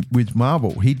prolific with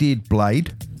Marvel. He did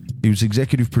Blade. He was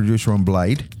executive producer on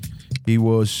Blade. He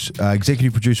was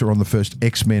executive producer on the first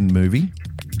X-Men movie.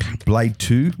 Blade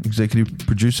 2, executive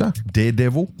producer.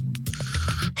 Daredevil.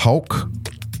 Hulk.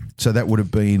 So that would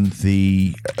have been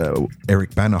the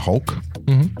Eric Banner Hulk.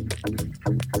 Mm-hmm.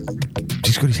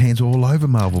 He's got his hands all over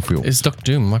Marvel films. It's Dr.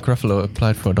 Doom. Mark Ruffalo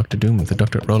applied for Dr. Doom,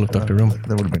 the role of Dr. Doom.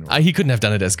 That would have been... He couldn't have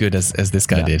done it as good as this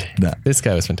guy did. no. This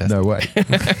guy was fantastic. No way.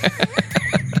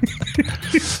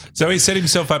 So he set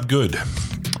himself up good.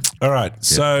 All right. Yep.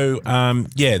 So,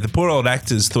 the poor old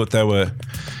actors thought they were,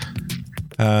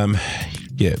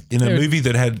 in a movie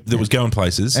that was going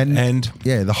places, and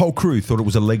the whole crew thought it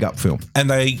was a leg up film, and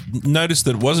they noticed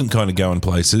that it wasn't kind of going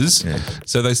places,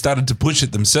 so they started to push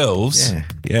it themselves.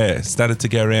 Started to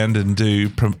go around and do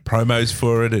promos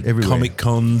for it at Comic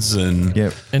Cons and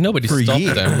nobody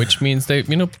stopped them, which means they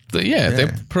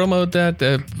promoted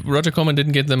that. Roger Corman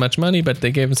didn't get them much money, but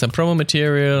they gave him some promo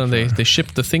material, and they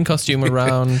shipped the Thing costume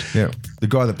around. The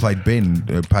guy that played Ben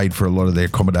paid for a lot of their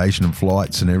accommodation and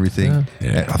flights and everything.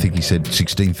 I think he said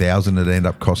 $16,000 it ended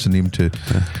up costing him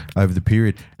over the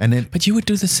period. And then, but you would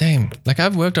do the same. Like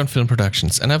I've worked on film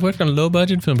productions, and I've worked on low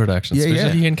budget film productions,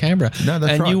 especially here in Canberra. No,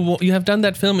 that's right. And you have done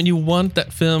that film, and you want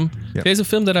that film. There's a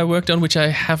film that I worked on which I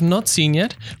have not seen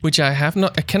yet, which I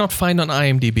cannot find on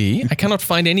IMDb. I cannot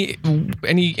find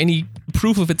any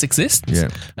proof of its existence,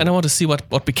 and I want to see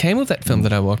what became of that film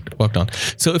that I worked on.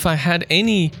 So if I had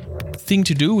anything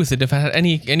to do with it, if I had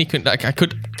any I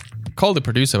could call the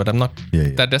producer, but I'm not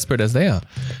that desperate as they are.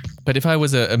 But if I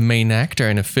was a main actor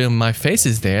in a film, my face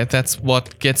is there. That's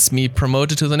what gets me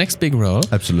promoted to the next big role.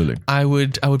 Absolutely. I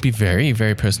would be very,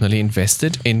 very personally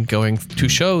invested in going to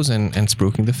shows and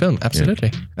spruiking the film.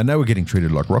 Absolutely. And they were getting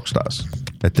treated like rock stars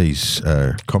at these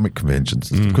comic conventions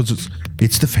because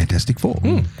it's the Fantastic Four.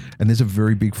 And there's a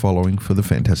very big following for the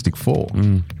Fantastic Four.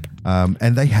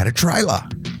 And they had a trailer.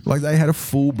 Like they had a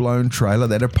full-blown trailer.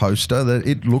 They had a poster that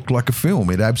it looked like a film.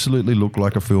 It absolutely looked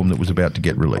like a film that was about to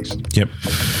get released. Yep.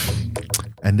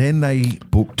 And then they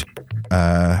booked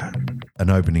an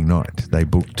opening night. They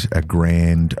booked a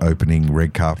grand opening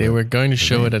red carpet. They were going to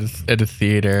show it at a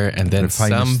theater, and then a famous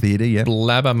some theater, yeah.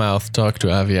 blabbermouth talked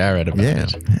to Avi Arad about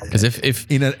it. Because if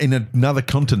in another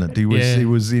continent, he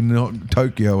was in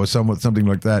Tokyo or something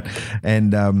like that,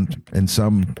 and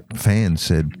some fans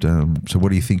said, "So what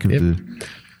do you think of the?"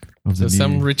 So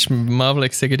some rich Marvel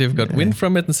executive got wind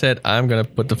from it and said, "I'm going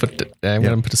to put a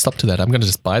stop to that. I'm going to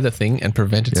just buy the thing and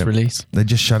prevent its release." They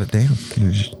just shut it down.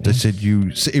 They said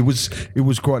it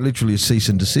was quite literally a cease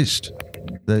and desist.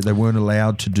 They weren't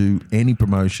allowed to do any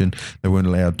promotion. They weren't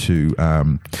allowed to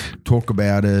talk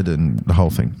about it and the whole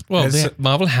thing. Well,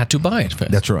 Marvel had to buy it first.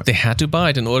 That's right. They had to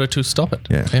buy it in order to stop it.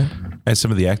 Yeah. As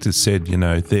some of the actors said,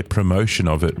 their promotion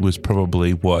of it was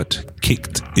probably what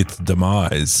kicked its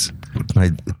demise.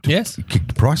 They kicked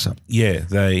the price up. Yeah,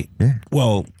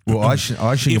 Well, I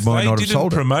think if it might they not have didn't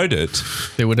sold promote it,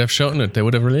 They would have shown it. They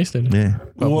would have released it. Yeah.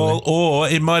 well, or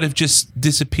it might have just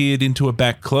disappeared into a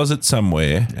back closet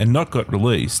somewhere and not got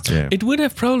released. Yeah. It would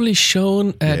have probably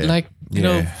shown at you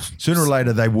know, sooner or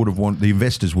later the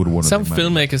investors would have wanted some their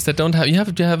money. filmmakers that don't have. You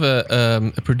have to have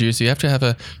a producer. You have to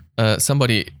have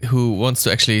somebody who wants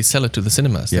to actually sell it to the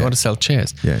cinemas. They Yeah. want to sell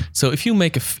chairs. Yeah. So if you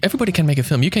make everybody can make a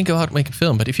film. You can go out and make a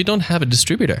film, but if you don't have a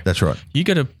distributor, That's right. You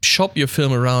got to shop your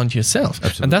film around yourself,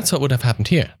 Absolutely. and that's what would have happened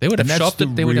here. They would have And that's shopped the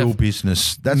it. They would real have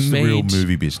business. That's the real made-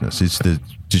 movie business. It's the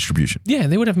distribution. Yeah,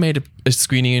 they would have made a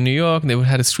screening in New York. They would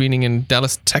have had a screening in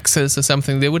Dallas, Texas, or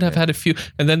something. They would have had a few,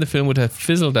 and then the film would have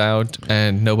fizzled out,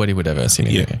 and nobody would have ever seen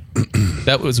it again.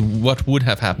 That was what would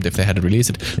have happened if they had to release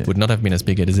it. It would not have been as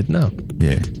big as it is now,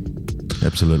 Yeah.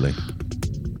 Absolutely.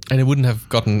 and it wouldn't have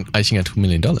gotten icing at $2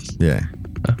 million. Yeah.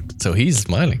 So he's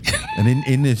smiling, And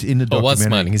in the or documentary, was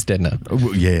smiling. He's dead now.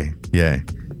 Well, yeah.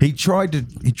 He tried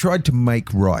to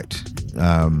make right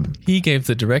He gave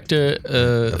the director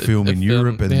a film in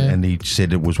Europe, and he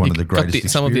said it was one of the greatest.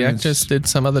 Some of the experience. actors did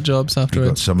some other jobs He got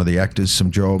afterwards. some of the actors some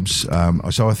jobs.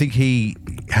 So I think he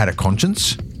had a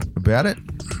conscience about it.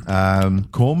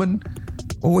 Corman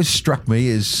always struck me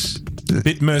as A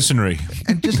bit mercenary.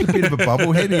 and just a bit of a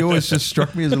bubblehead. He always just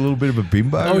struck me as a little bit of a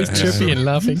bimbo. Oh, he's chirpy and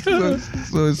laughing.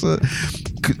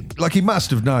 Like he must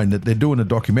have known that they're doing a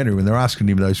documentary when they're asking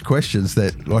him those questions.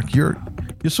 That like you're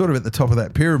sort of at the top of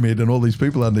that pyramid, and all these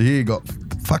people under here got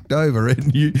fucked over,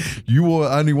 and you were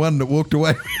the only one that walked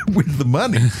away with the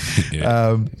money.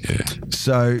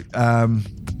 So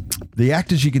the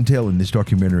actors, you can tell in this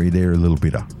documentary, they're a little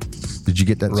bitter. Did you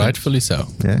get that? Rightfully so.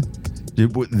 sense? Yeah.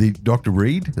 The Dr.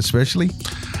 Reed, especially.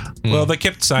 Well, they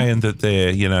kept saying that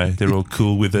they're all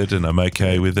cool with it, and I'm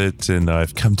okay with it, and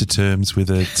I've come to terms with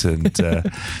it, and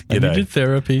You did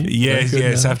therapy. Yes, Very good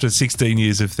yes. now. After 16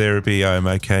 years of therapy, I'm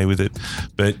okay with it.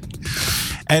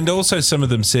 And also some of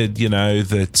them said,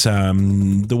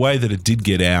 that the way that it did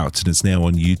get out and it's now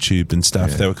on YouTube and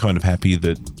stuff, they were kind of happy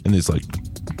that, and there's like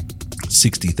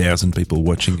 60,000 people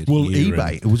watching it. Well, here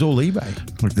eBay. It was all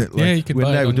eBay. Yeah, you could when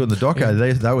buy they it were on- doing the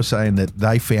doco, they were saying that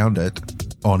they found it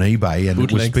on eBay, and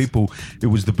Bootlegs. it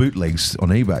was the bootlegs on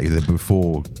eBay that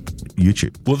before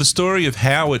YouTube. Well, the story of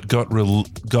how it got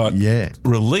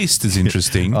released is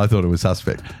interesting. I thought it was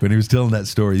suspect when he was telling that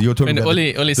story. You're talking And about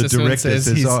Oli the Sassoon director says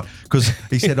he's- because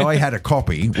he said I had a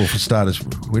copy. Well, for starters,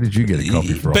 where did you get a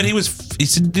copy from? But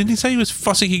didn't he say he was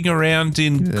fossicking around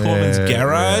in Corman's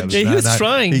garage? Yeah, he was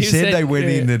trying. He He said said- they went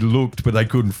in and looked, but they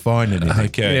couldn't find anything.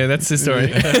 Okay. Yeah, that's the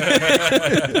story.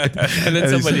 And then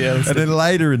somebody else. And then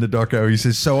later in the doco, he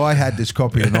says, "So I had this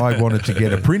copy, and I wanted to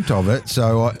get a print of it.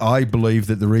 So I believe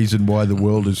that the reason why the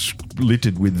world is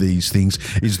littered with these things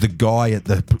is the guy at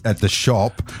the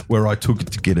shop where I took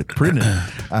it to get it printed.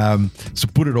 So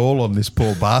put it all on this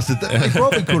poor bastard. They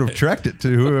probably could have tracked it to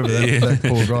whoever that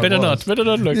poor guy Better was.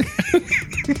 not look.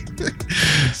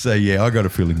 So yeah, I got a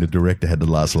feeling the director had the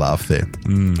last laugh there.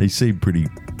 He seemed pretty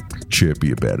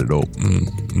chirpy about it all.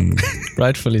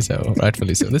 Rightfully so.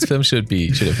 This film should have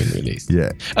been released.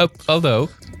 Yeah. Although,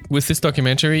 with this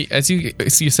documentary, as you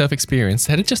yourself experienced,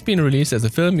 had it just been released as a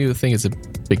film, you would think it's a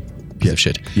big piece of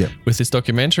shit. Yeah. With this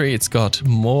documentary, it's got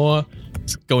more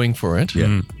going for it.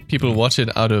 Yeah. People watch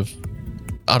it out of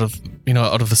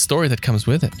the story that comes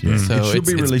with it. So It should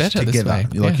be it's released better together.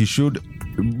 this way. Like Yeah. you should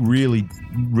really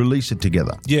release it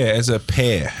together. Yeah, as a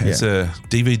pair, as a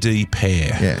DVD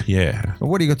pair. Yeah. Well,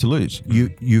 what do you got to lose?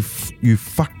 You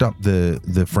fucked up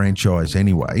the franchise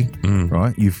anyway,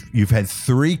 right? You've had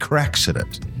 3 cracks at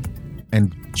it,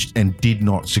 and did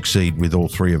not succeed with all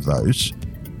 3 of those.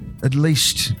 At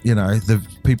least the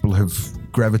people have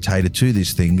gravitated to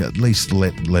this thing. At least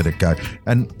let it go.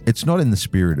 And it's not in the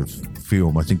spirit of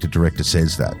film. I think the director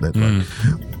says that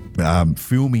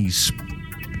filmies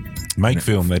make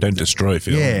film, they don't destroy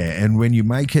film. Yeah, and when you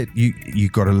make it, you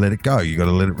got to let it go. You got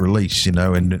to let it release, and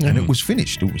it was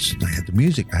finished. They had the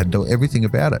music, they had everything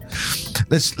about it.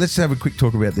 Let's have a quick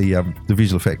talk about the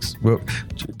visual effects. Well,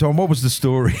 Tom, what was the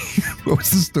story? What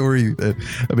was the story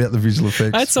about the visual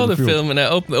effects? I saw the film, and the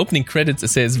opening credits, it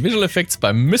says visual effects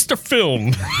by Mr.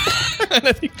 Film. And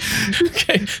I think,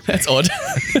 okay, that's odd.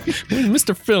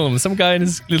 Mr. Film, some guy in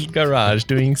his little garage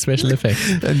doing special effects,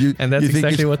 and that's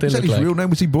exactly what they look like. His real name?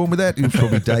 Was he born with that? It was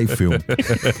probably Dave Film.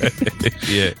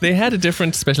 Yeah, they had a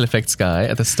different special effects guy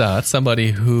at the start,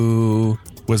 somebody who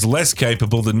was less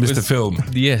capable than Mr. Film.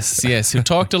 Yes, who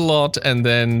talked a lot and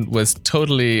then was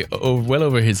totally well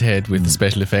over his head with the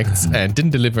special effects and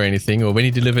didn't deliver anything, or when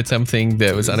he delivered something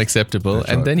that was unacceptable,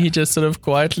 and then he just sort of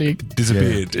quietly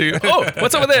disappeared. Oh,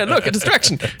 what's over there? Look, a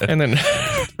distraction! And then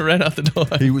ran out the door.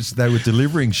 They were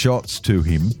delivering shots to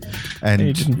him, and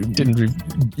he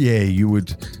didn't.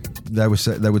 They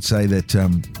would say that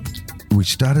we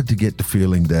started to get the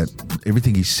feeling that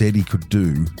everything he said he could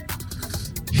do,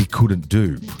 he couldn't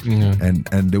do.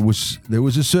 And there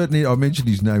was a certain, I mentioned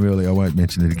his name earlier, I won't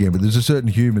mention it again, but there's a certain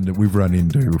human that we've run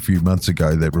into a few months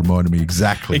ago that reminded me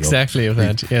exactly of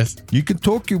that. Yes, you can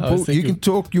talk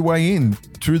your way in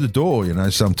through the door,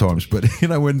 sometimes, but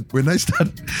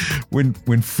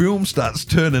when film starts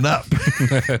turning up,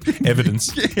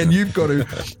 evidence, and you've got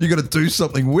to do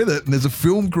something with it, and there's a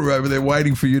film crew over there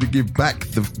waiting for you to give back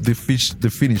the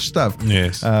finished stuff.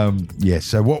 Yes.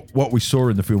 So what we saw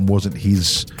in the film wasn't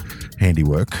his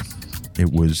handiwork.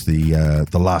 It was the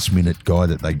last minute guy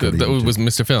that they got. That was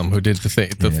Mr. Film who did the thing.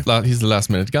 He's the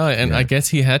last minute guy, and I guess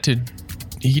he had to.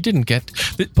 He didn't get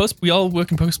we all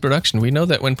work in post-production. We know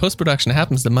that when post-production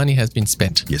happens, the money has been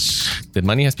spent. Yes, the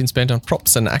money has been spent on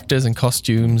props and actors and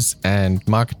costumes, and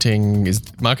marketing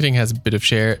has a bit of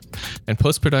share, and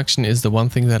post-production is the one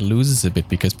thing that loses a bit,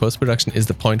 because post-production is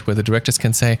the point where the directors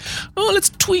can say, oh, let's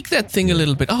tweak that thing a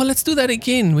little bit. Oh, let's do that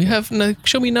again. We have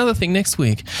show me another thing next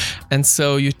week, and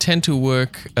so you tend to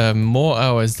work more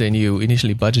hours than you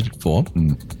initially budgeted for.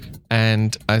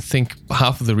 And I think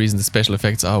half of the reason the special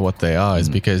effects are what they are is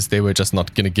because they were just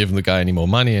not going to give the guy any more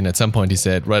money. And at some point he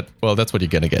said, right, well, that's what you're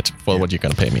going to get for what you're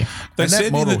going to pay me. They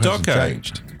said in the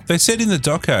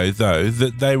doco, though,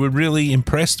 that they were really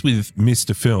impressed with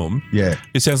Mr. Film. Yeah.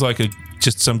 It sounds like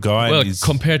just some guy. Well,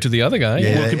 compared to the other guy.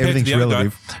 Yeah, everything's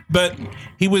relative. But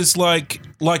he was like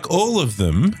all of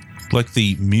them, like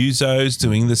the musos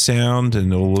doing the sound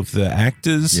and all of the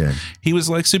actors. Yeah. He was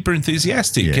like super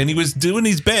enthusiastic and he was doing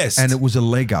his best. And it was a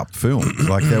leg up film.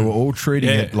 Like they were all treating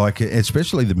it like,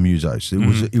 especially the musos.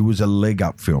 It was a leg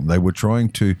up film. They were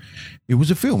trying to. It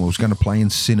was a film. It was going to play in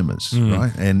cinemas,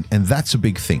 right? And that's a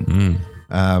big thing.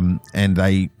 And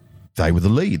they were the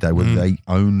lead. They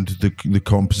owned the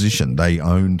composition. They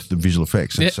owned the visual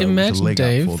effects. And so imagine,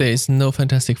 Dave, there is no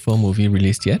Fantastic Four movie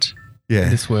released yet in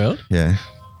this world. Yeah.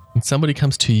 And somebody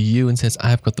comes to you and says,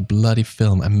 I've got the bloody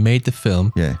film. I made the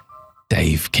film. Yeah.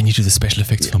 Dave, can you do the special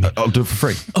effects for me? I'll do it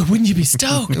for free. Oh, wouldn't you be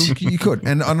stoked? You could.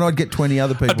 And I'd get 20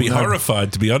 other people. I'd be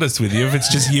horrified, to be honest with you, if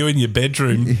it's just you in your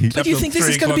bedroom. But you think this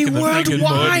is going to be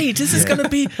worldwide? This is going to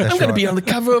be, I'm going to be on the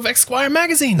cover of Esquire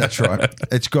magazine. That's right.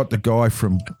 It's got the guy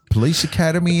from Police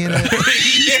Academy in it.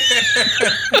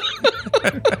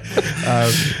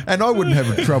 And I wouldn't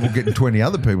have trouble getting 20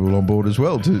 other people on board as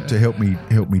well to help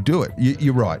me do it.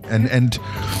 You're right. And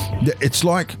it's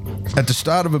like at the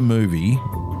start of a movie,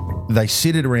 they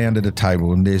sit it around at a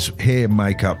table and there's hair,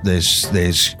 makeup,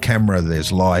 there's camera,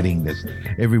 there's lighting,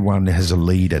 everyone has a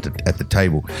lead at the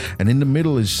table. And in the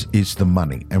middle is the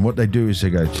money. And what they do is they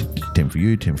go 10 for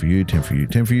you, 10 for you, 10 for you,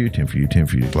 10 for you, 10 for you, 10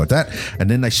 for you, like that. And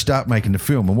then they start making the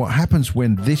film. And what happens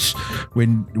when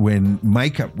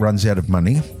makeup runs out of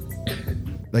money,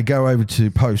 they go over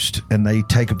to post and they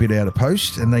take a bit out of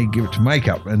post and they give it to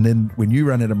makeup. And then when you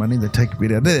run out of money, they take a bit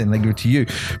out of there and they give it to you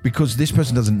because this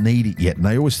person doesn't need it yet. And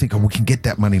they always think, oh, we can get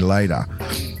that money later.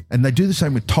 And they do the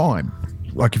same with time.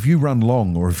 Like if you run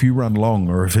long or if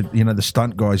the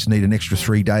stunt guys need an extra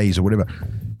 3 days or whatever,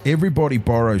 everybody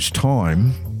borrows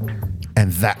time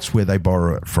And that's where they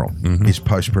borrow it from, is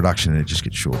post-production, and it just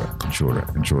gets shorter and shorter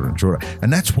and shorter and shorter.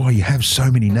 And that's why you have so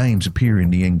many names appear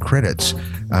in the end credits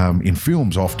in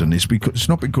films often. It's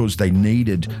not because they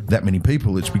needed that many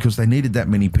people, it's because they needed that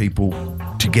many people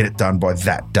to get it done by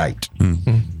that date.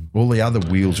 All the other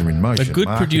wheels are in motion. A good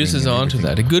producer's onto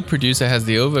that. A good producer has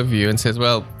the overview and says,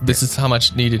 well, this is how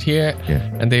much needed here,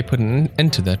 and they put an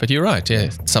end to that. But you're right,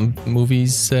 some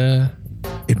movies...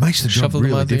 it makes the job shovel them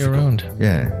really out the difficult. around.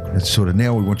 Yeah, it's sort of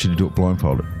now we want you to do it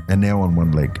blindfolded, and now on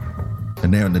one leg,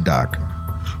 and now in the dark.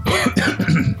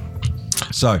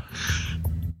 So,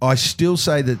 I still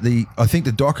say that I think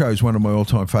the doco is one of my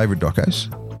all-time favourite docos.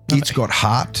 It's got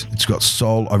heart, it's got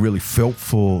soul. I really felt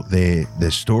for their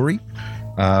story.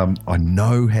 I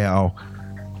know how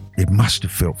it must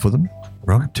have felt for them,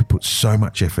 right, to put so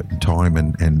much effort and time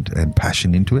and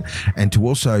passion into it, and to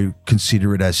also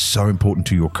consider it as so important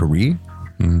to your career.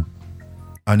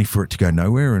 Only for it to go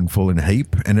nowhere and fall in a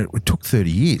heap. And it took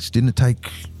 30 years. Didn't it take,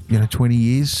 20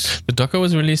 years? The doco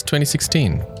was released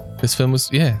 2016. This film was,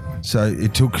 So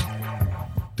it took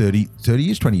 30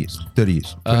 years, 20 years? 30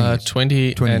 years. 20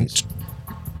 years.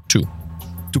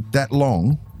 Took that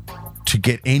long to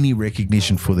get any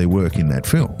recognition for their work in that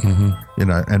film.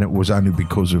 And it was only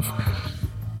because of,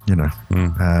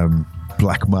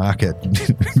 black market,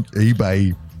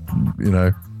 eBay,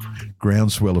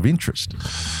 groundswell of interest.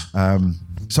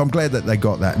 So I'm glad that they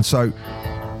got that. And so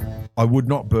I would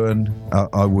not burn,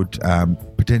 I would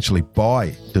potentially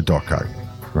buy the doco,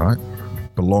 right?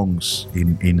 Belongs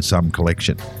in some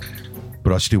collection,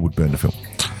 but I still would burn the film.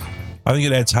 I think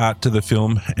it adds heart to the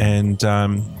film, and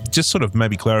just sort of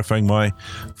maybe clarifying my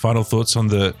final thoughts on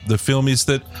the film is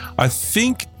that I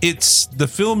think the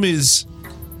film is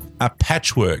a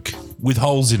patchwork with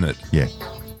holes in it. Yeah.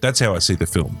 That's how I see the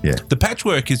film. Yeah. The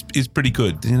patchwork is pretty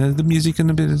good. The music and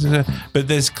a bit, but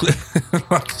there's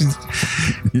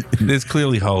there's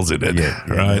clearly holes in it. Yeah,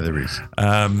 right. There is.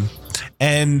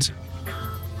 And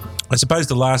I suppose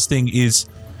the last thing is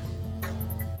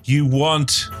you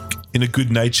want, in a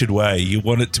good-natured way, you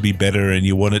want it to be better, and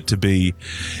you want it to be,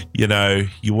 you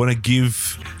want to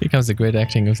give. Here comes the great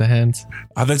acting of the hands.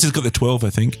 Oh, that's just got the 12,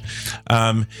 I think.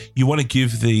 You want to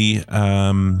give the.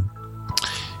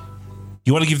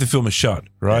 You want to give the film a shot,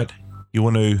 right? You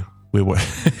want to. We're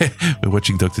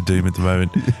watching Dr. Doom at the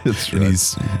moment. That's right. And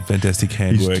his fantastic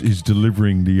handwork. He's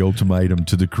delivering the ultimatum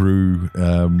to the crew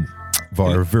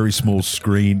via a very small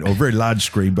screen, or very large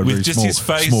screen, but With very just small, his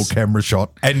face small camera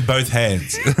shot. And both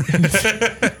hands.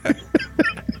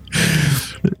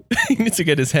 He needs to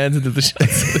get his hands into the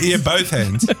shots. Yeah, both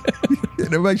hands.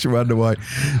 And it makes you wonder why.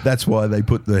 That's why they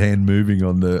put the hand moving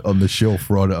on the shelf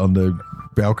right on the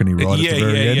balcony right at the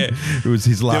very end. Yeah. It was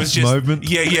his last movement.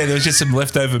 Yeah, there was just some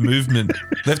leftover movement,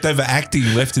 leftover acting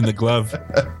left in the glove.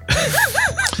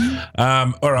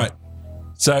 All right.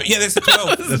 So, yeah, that's the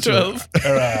 12. That's 12.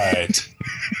 All right.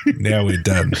 Now we're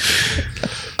done.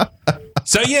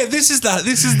 So, yeah, this is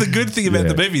the good thing about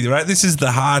the movie, right? This is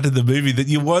the heart of the movie, that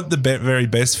you want the very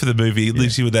best for the movie. It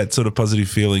leaves you with that sort of positive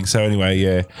feeling. So,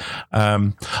 anyway,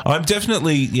 I'm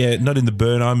definitely, not in the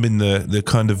burn. I'm in the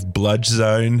kind of bludge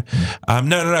zone.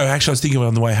 No. Actually, I was thinking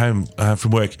on the way home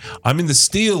from work, I'm in the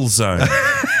steel zone.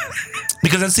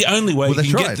 Because that's the only way you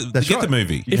can get the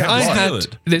movie. If I had,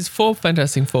 there's 4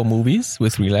 Fantastic Four movies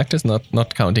with real actors,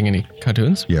 not counting any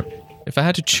cartoons. Yep. If I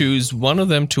had to choose one of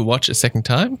them to watch a second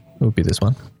time, it would be this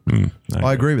one.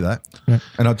 I agree with that. Yeah.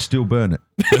 And I'd still burn it.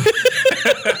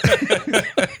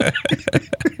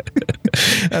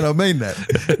 And I mean that.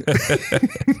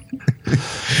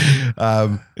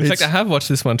 In fact, I have watched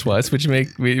this one twice, which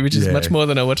is much more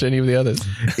than I watch any of the others.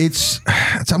 It's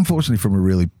unfortunately from a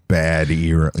really bad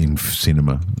era in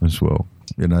cinema as well.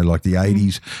 Like the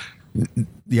 80s.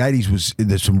 The 80s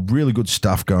there's some really good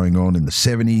stuff going on in the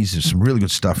 70s. There's some really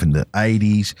good stuff in the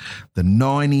 80s. The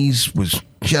 90s was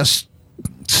just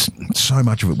so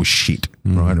much of it was shit,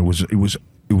 right? It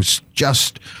was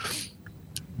just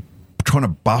trying to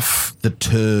buff the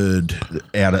turd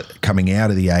coming out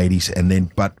of the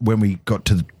 80s, but when we got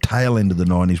to the tail end of the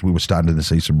 90s, we were starting to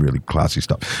see some really classy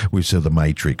stuff. We saw The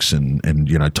Matrix and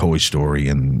Toy Story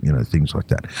and things like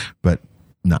that. But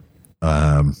no,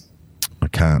 I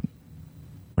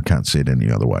can't see it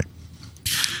any other way.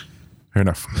 Fair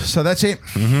enough. So that's it.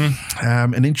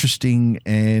 An interesting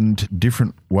and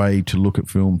different way to look at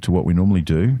film to what we normally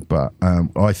do. But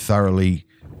I thoroughly,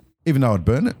 even though I'd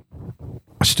burn it,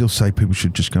 I still say people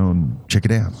should just go and check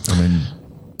it out. I mean,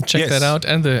 check that out,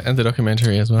 and the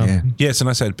documentary as well. Yeah. Yes, and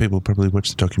I say to people probably watch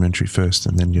the documentary first,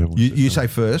 and then you say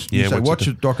first. Yeah, you say watch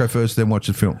the doco first, then watch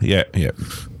the film. Yeah.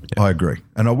 I agree,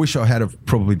 and I wish I had have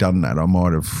probably done that. I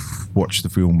might have watched the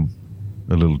film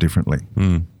a little differently.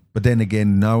 But then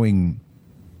again, knowing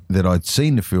that I'd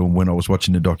seen the film when I was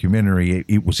watching the documentary,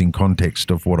 it was in context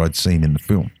of what I'd seen in the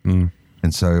film.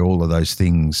 And so all of those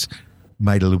things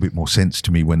made a little bit more sense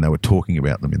to me when they were talking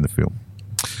about them in the film.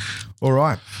 All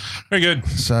right. Very good.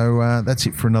 So that's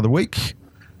it for another week.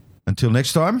 Until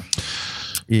next time,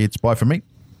 it's bye from me.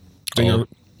 Auf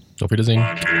Wiedersehen.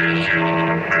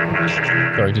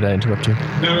 Sorry, did I interrupt you?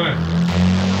 No.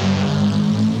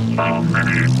 How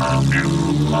many of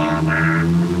you are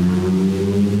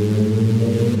there?